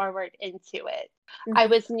working forward into it. I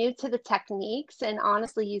was new to the techniques, and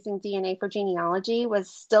honestly, using DNA for genealogy was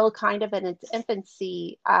still kind of in its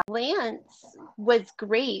infancy. Lance was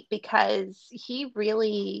great because he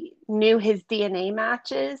really knew his DNA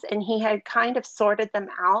matches, and he had kind of sorted them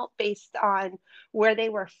out based on where they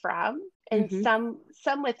were from, and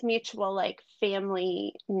some with mutual like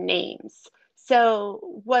family names.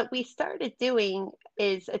 So what we started doing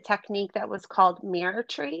is a technique that was called mirror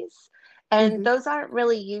trees. And those aren't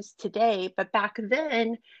really used today, but back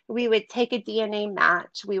then we would take a DNA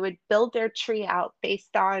match, we would build their tree out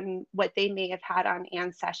based on what they may have had on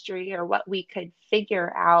Ancestry or what we could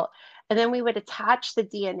figure out. And then we would attach the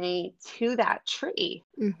DNA to that tree.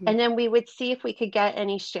 And then we would see if we could get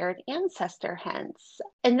any shared ancestor hints.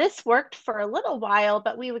 And this worked for a little while,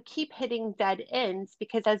 but we would keep hitting dead ends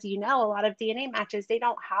because, as you know, a lot of DNA matches, they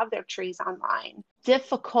don't have their trees online.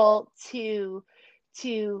 Difficult to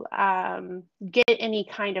get any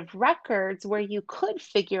kind of records where you could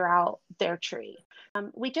figure out their tree.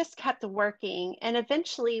 We just kept working, and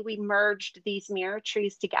eventually we merged these mirror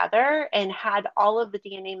trees together and had all of the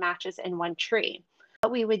DNA matches in one tree.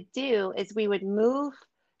 What we would do is we would move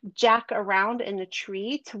Jack around in the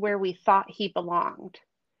tree to where we thought he belonged.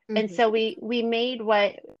 And so we made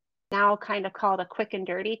what now kind of called a quick and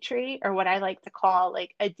dirty tree, or what I like to call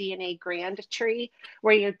like a DNA grand tree,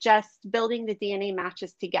 where you're just building the DNA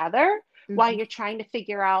matches together while you're trying to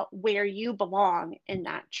figure out where you belong in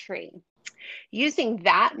that tree. Using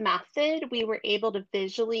that method, we were able to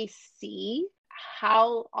visually see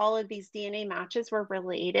how all of these DNA matches were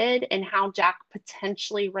related and how Jack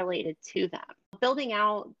potentially related to them. Building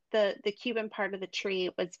out the Cuban part of the tree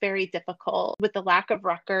was very difficult with the lack of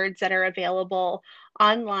records that are available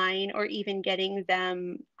online or even getting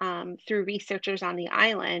them through researchers on the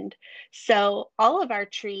island. So all of our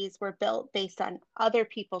trees were built based on other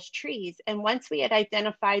people's trees. And once we had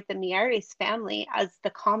identified the Miyares family as the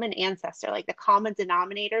common ancestor, like the common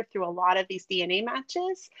denominator through a lot of these DNA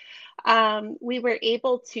matches, we were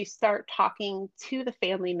able to start talking to the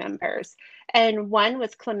family members. And one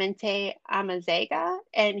was Clemente Amazega,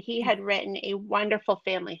 and he had written a wonderful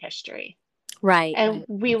family history. Right. And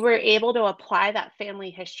we were able to apply that family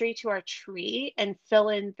history to our tree and fill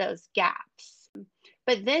in those gaps.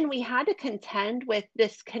 But then we had to contend with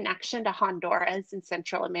this connection to Honduras and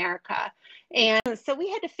Central America. And so we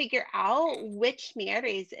had to figure out which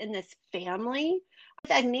Miyares in this family,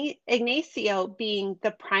 with Ignacio being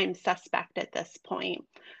the prime suspect at this point.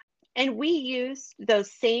 And we used those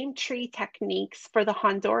same tree techniques for the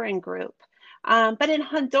Honduran group. But in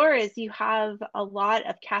Honduras, you have a lot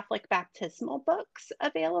of Catholic baptismal books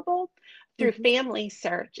available through family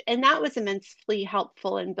search. And that was immensely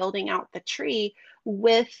helpful in building out the tree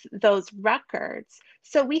with those records.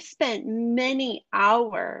 So we spent many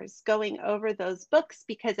hours going over those books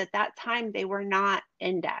because at that time they were not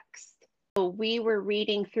indexed. So we were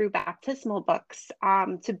reading through baptismal books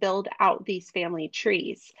to build out these family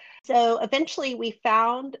trees. So eventually we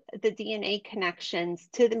found the DNA connections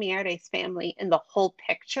to the Miyares family and the whole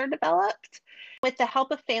picture developed. With the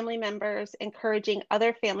help of family members, encouraging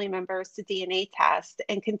other family members to DNA test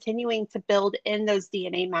and continuing to build in those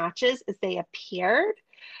DNA matches as they appeared,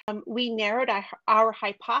 we narrowed our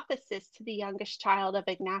hypothesis to the youngest child of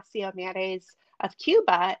Ignacio Miyares of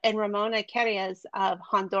Cuba and Ramona Querez of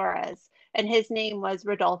Honduras. And his name was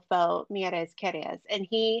Rodolfo Miyares Querez. And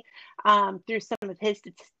he, through some of his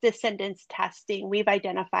descendants testing, we've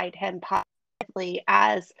identified him positively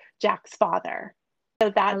as Jack's father.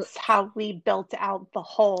 So that's how we built out the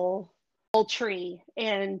whole tree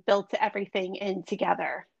and built everything in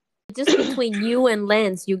together. Just between you and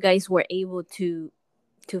Lance, you guys were able to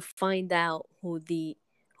find out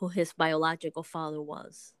who his biological father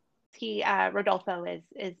was. Rodolfo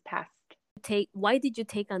is passed. Why did you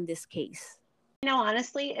take on this case?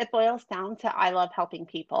 Honestly, it boils down to I love helping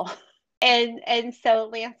people. And so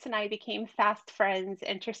Lance and I became fast friends,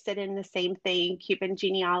 interested in the same thing, Cuban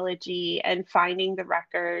genealogy and finding the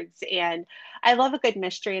records. And I love a good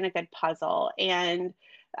mystery and a good puzzle. And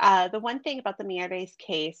the one thing about the Miyares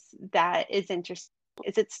case that is interesting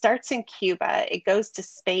is it starts in Cuba, it goes to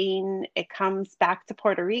Spain, it comes back to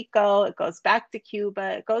Puerto Rico, it goes back to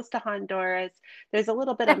Cuba, it goes to Honduras. There's a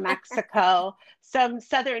little bit of Mexico, some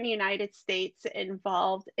southern United States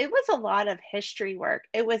involved. It was a lot of history work.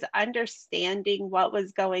 It was understanding what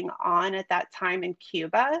was going on at that time in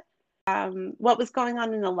Cuba, what was going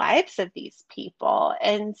on in the lives of these people.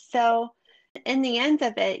 And so in the end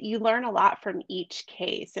of it, you learn a lot from each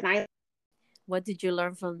case. And what did you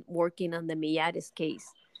learn from working on the Miyares case?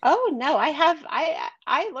 Oh no,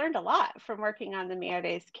 I learned a lot from working on the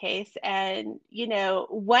Miyares case. And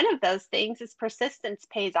one of those things is persistence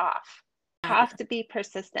pays off. You have to be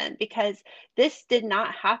persistent because this did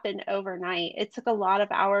not happen overnight. It took a lot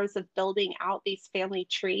of hours of building out these family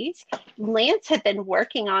trees. Lance had been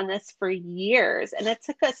working on this for years, and it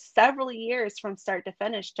took us several years from start to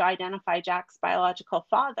finish to identify Jack's biological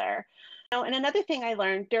father. And another thing I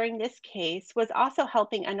learned during this case was also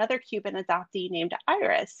helping another Cuban adoptee named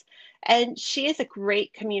Iris. And she is a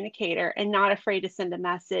great communicator and not afraid to send a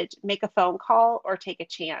message, make a phone call, or take a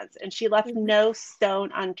chance. And she left no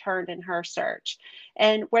stone unturned in her search.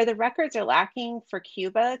 And where the records are lacking for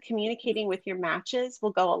Cuba, communicating with your matches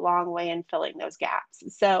will go a long way in filling those gaps.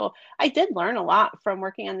 So I did learn a lot from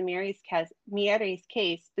working on the Miyares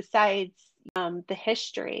case besides the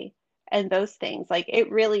history and those things. Like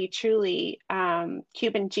it really, truly,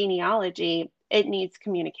 Cuban genealogy, it needs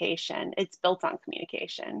communication. It's built on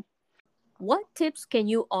communication. What tips can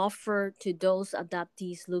you offer to those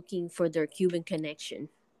adoptees looking for their Cuban connection?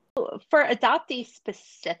 For adoptees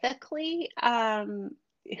specifically,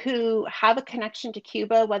 who have a connection to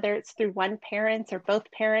Cuba, whether it's through one parent or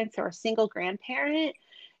both parents or a single grandparent,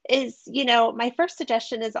 is, my first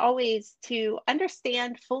suggestion is always to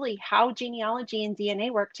understand fully how genealogy and DNA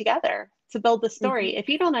work together to build the story. If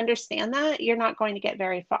you don't understand that, you're not going to get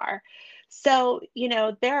very far. So,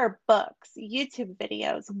 there are books, YouTube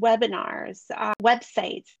videos, webinars,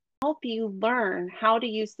 websites help you learn how to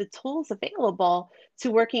use the tools available to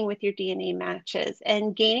working with your DNA matches,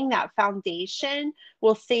 and gaining that foundation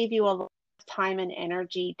will save you a lot of time and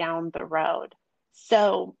energy down the road.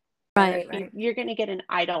 So Right. you're going to get an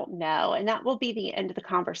I don't know, and that will be the end of the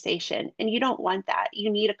conversation. And you don't want that. You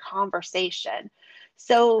need a conversation.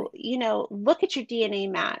 So, look at your DNA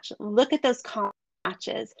match, look at those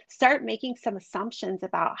matches, start making some assumptions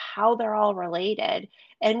about how they're all related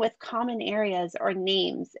and with common areas or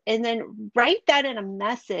names, and then write that in a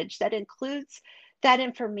message that includes that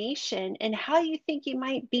information and how you think you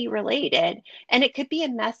might be related. And it could be a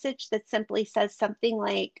message that simply says something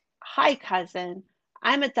like, "Hi, cousin.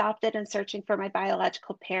 I'm adopted and searching for my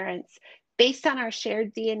biological parents. Based on our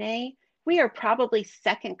shared DNA, we are probably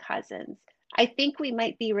second cousins. I think we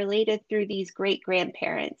might be related through these great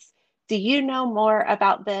grandparents. Do you know more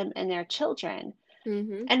about them and their children?"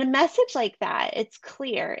 And a message like that, it's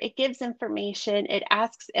clear, it gives information, it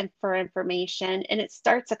asks for information, and it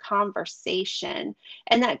starts a conversation.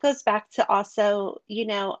 And that goes back to also,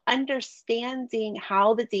 understanding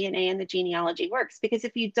how the DNA and the genealogy works. Because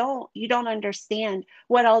if you don't understand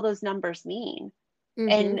what all those numbers mean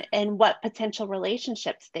and what potential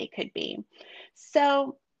relationships they could be.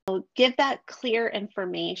 So give that clear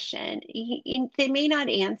information. They may not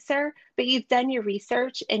answer, but you've done your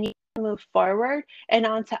research and you move forward and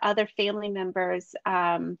on to other family members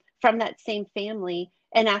from that same family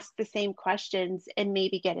and ask the same questions and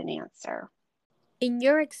maybe get an answer. In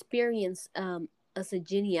your experience as a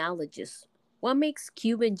genealogist, what makes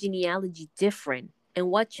Cuban genealogy different, and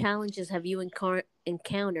what challenges have you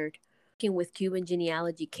encountered working with Cuban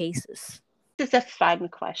genealogy cases? This is a fun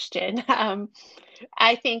question.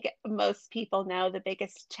 I think most people know the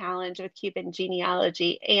biggest challenge with Cuban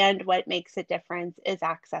genealogy and what makes a difference is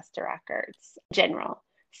access to records in general.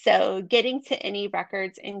 So getting to any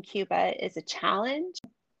records in Cuba is a challenge,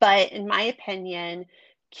 but in my opinion,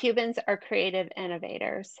 Cubans are creative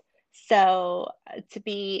innovators. So to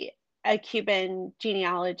be a Cuban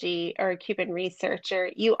genealogy or a Cuban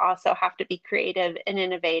researcher, you also have to be creative and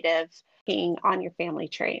innovative on your family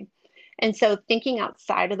tree. And so thinking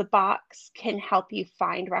outside of the box can help you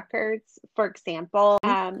find records. For example,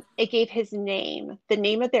 it gave his name, the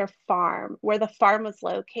name of their farm, where the farm was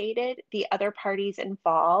located, the other parties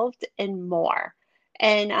involved, and more.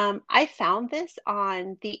 And I found this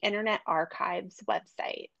on the Internet Archives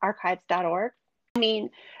website, archives.org. I mean,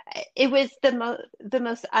 it was the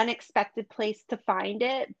most unexpected place to find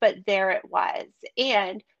it, but there it was.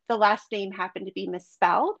 And the last name happened to be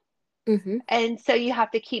misspelled. And so you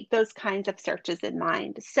have to keep those kinds of searches in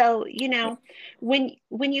mind. So, when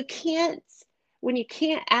you can't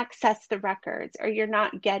access the records, or you're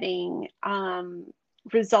not getting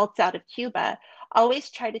results out of Cuba, always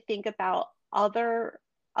try to think about other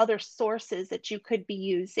sources that you could be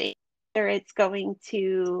using, whether it's going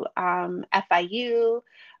to FIU,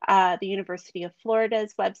 the University of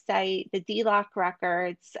Florida's website, the DLOC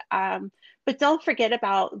records, but don't forget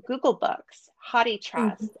about Google Books,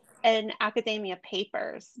 HathiTrust, and academia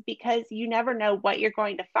papers, because you never know what you're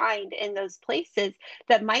going to find in those places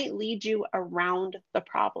that might lead you around the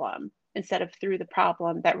problem instead of through the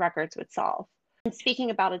problem that records would solve. And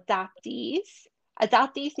speaking about adoptees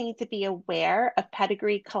need to be aware of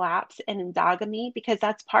pedigree collapse and endogamy, because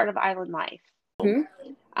that's part of island life.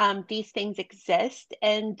 These things exist,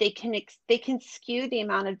 and they can skew the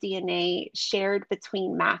amount of DNA shared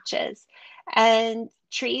between matches, and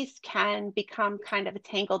trees can become kind of a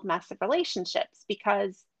tangled mess of relationships,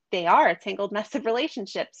 because they are a tangled mess of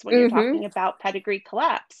relationships when you're talking about pedigree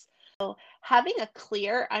collapse. So having a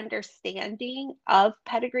clear understanding of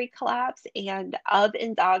pedigree collapse and of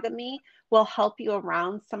endogamy will help you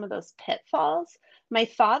around some of those pitfalls. My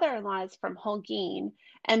father-in-law is from Holguin,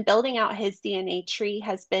 and building out his DNA tree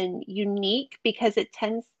has been unique because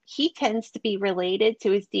he tends to be related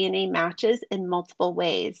to his DNA matches in multiple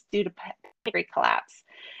ways due to pedigree collapse.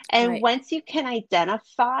 And once you can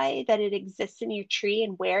identify that it exists in your tree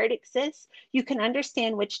and where it exists, you can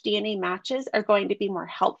understand which DNA matches are going to be more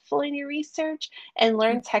helpful in your research and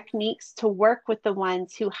learn techniques to work with the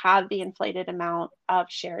ones who have the inflated amount of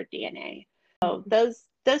shared DNA. So those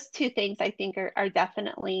two things, I think, are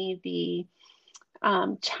definitely the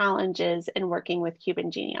challenges in working with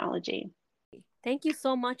Cuban genealogy. Thank you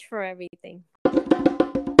so much for everything.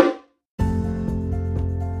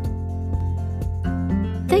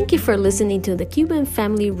 Thank you for listening to the Cuban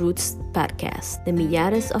Family Roots podcast, The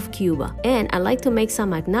Miyares of Cuba. And I'd like to make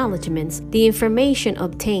some acknowledgments. The information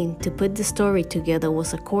obtained to put the story together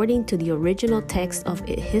was according to the original text of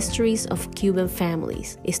Histories of Cuban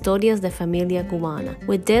Families, Historias de Familia Cubana,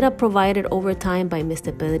 with data provided over time by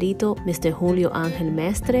Mr. Pedrito, Mr. Julio Ángel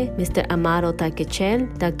Mestre, Mr. Amaro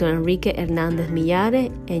Taquechel, Dr. Enrique Hernández Miyares,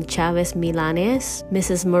 and Chavez Milanes,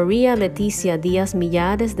 Mrs. Maria Leticia Díaz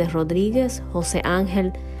Miyares de Rodríguez, José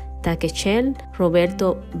Ángel Taquechel,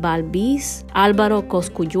 Roberto Balbis, Álvaro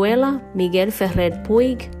Cosculluela, Miguel Ferrer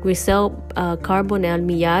Puig, Grisel Carbonell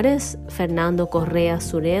Miyares, Fernando Correa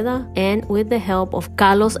Sureda, and with the help of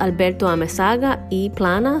Carlos Alberto Amezaga y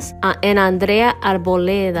Planas, and Andrea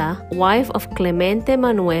Arboleda, wife of Clemente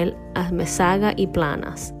Manuel Amezaga y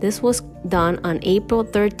Planas. This was done on April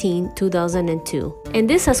 13, 2002. And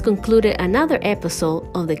this has concluded another episode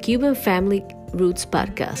of the Cuban Family Roots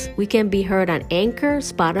podcast. We can be heard on Anchor,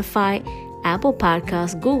 Spotify, Apple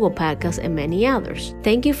Podcasts, Google Podcasts, and many others.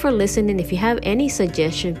 Thank you for listening. If you have any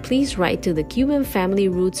suggestion, please write to the Cuban Family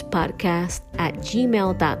Roots podcast at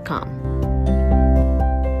gmail.com.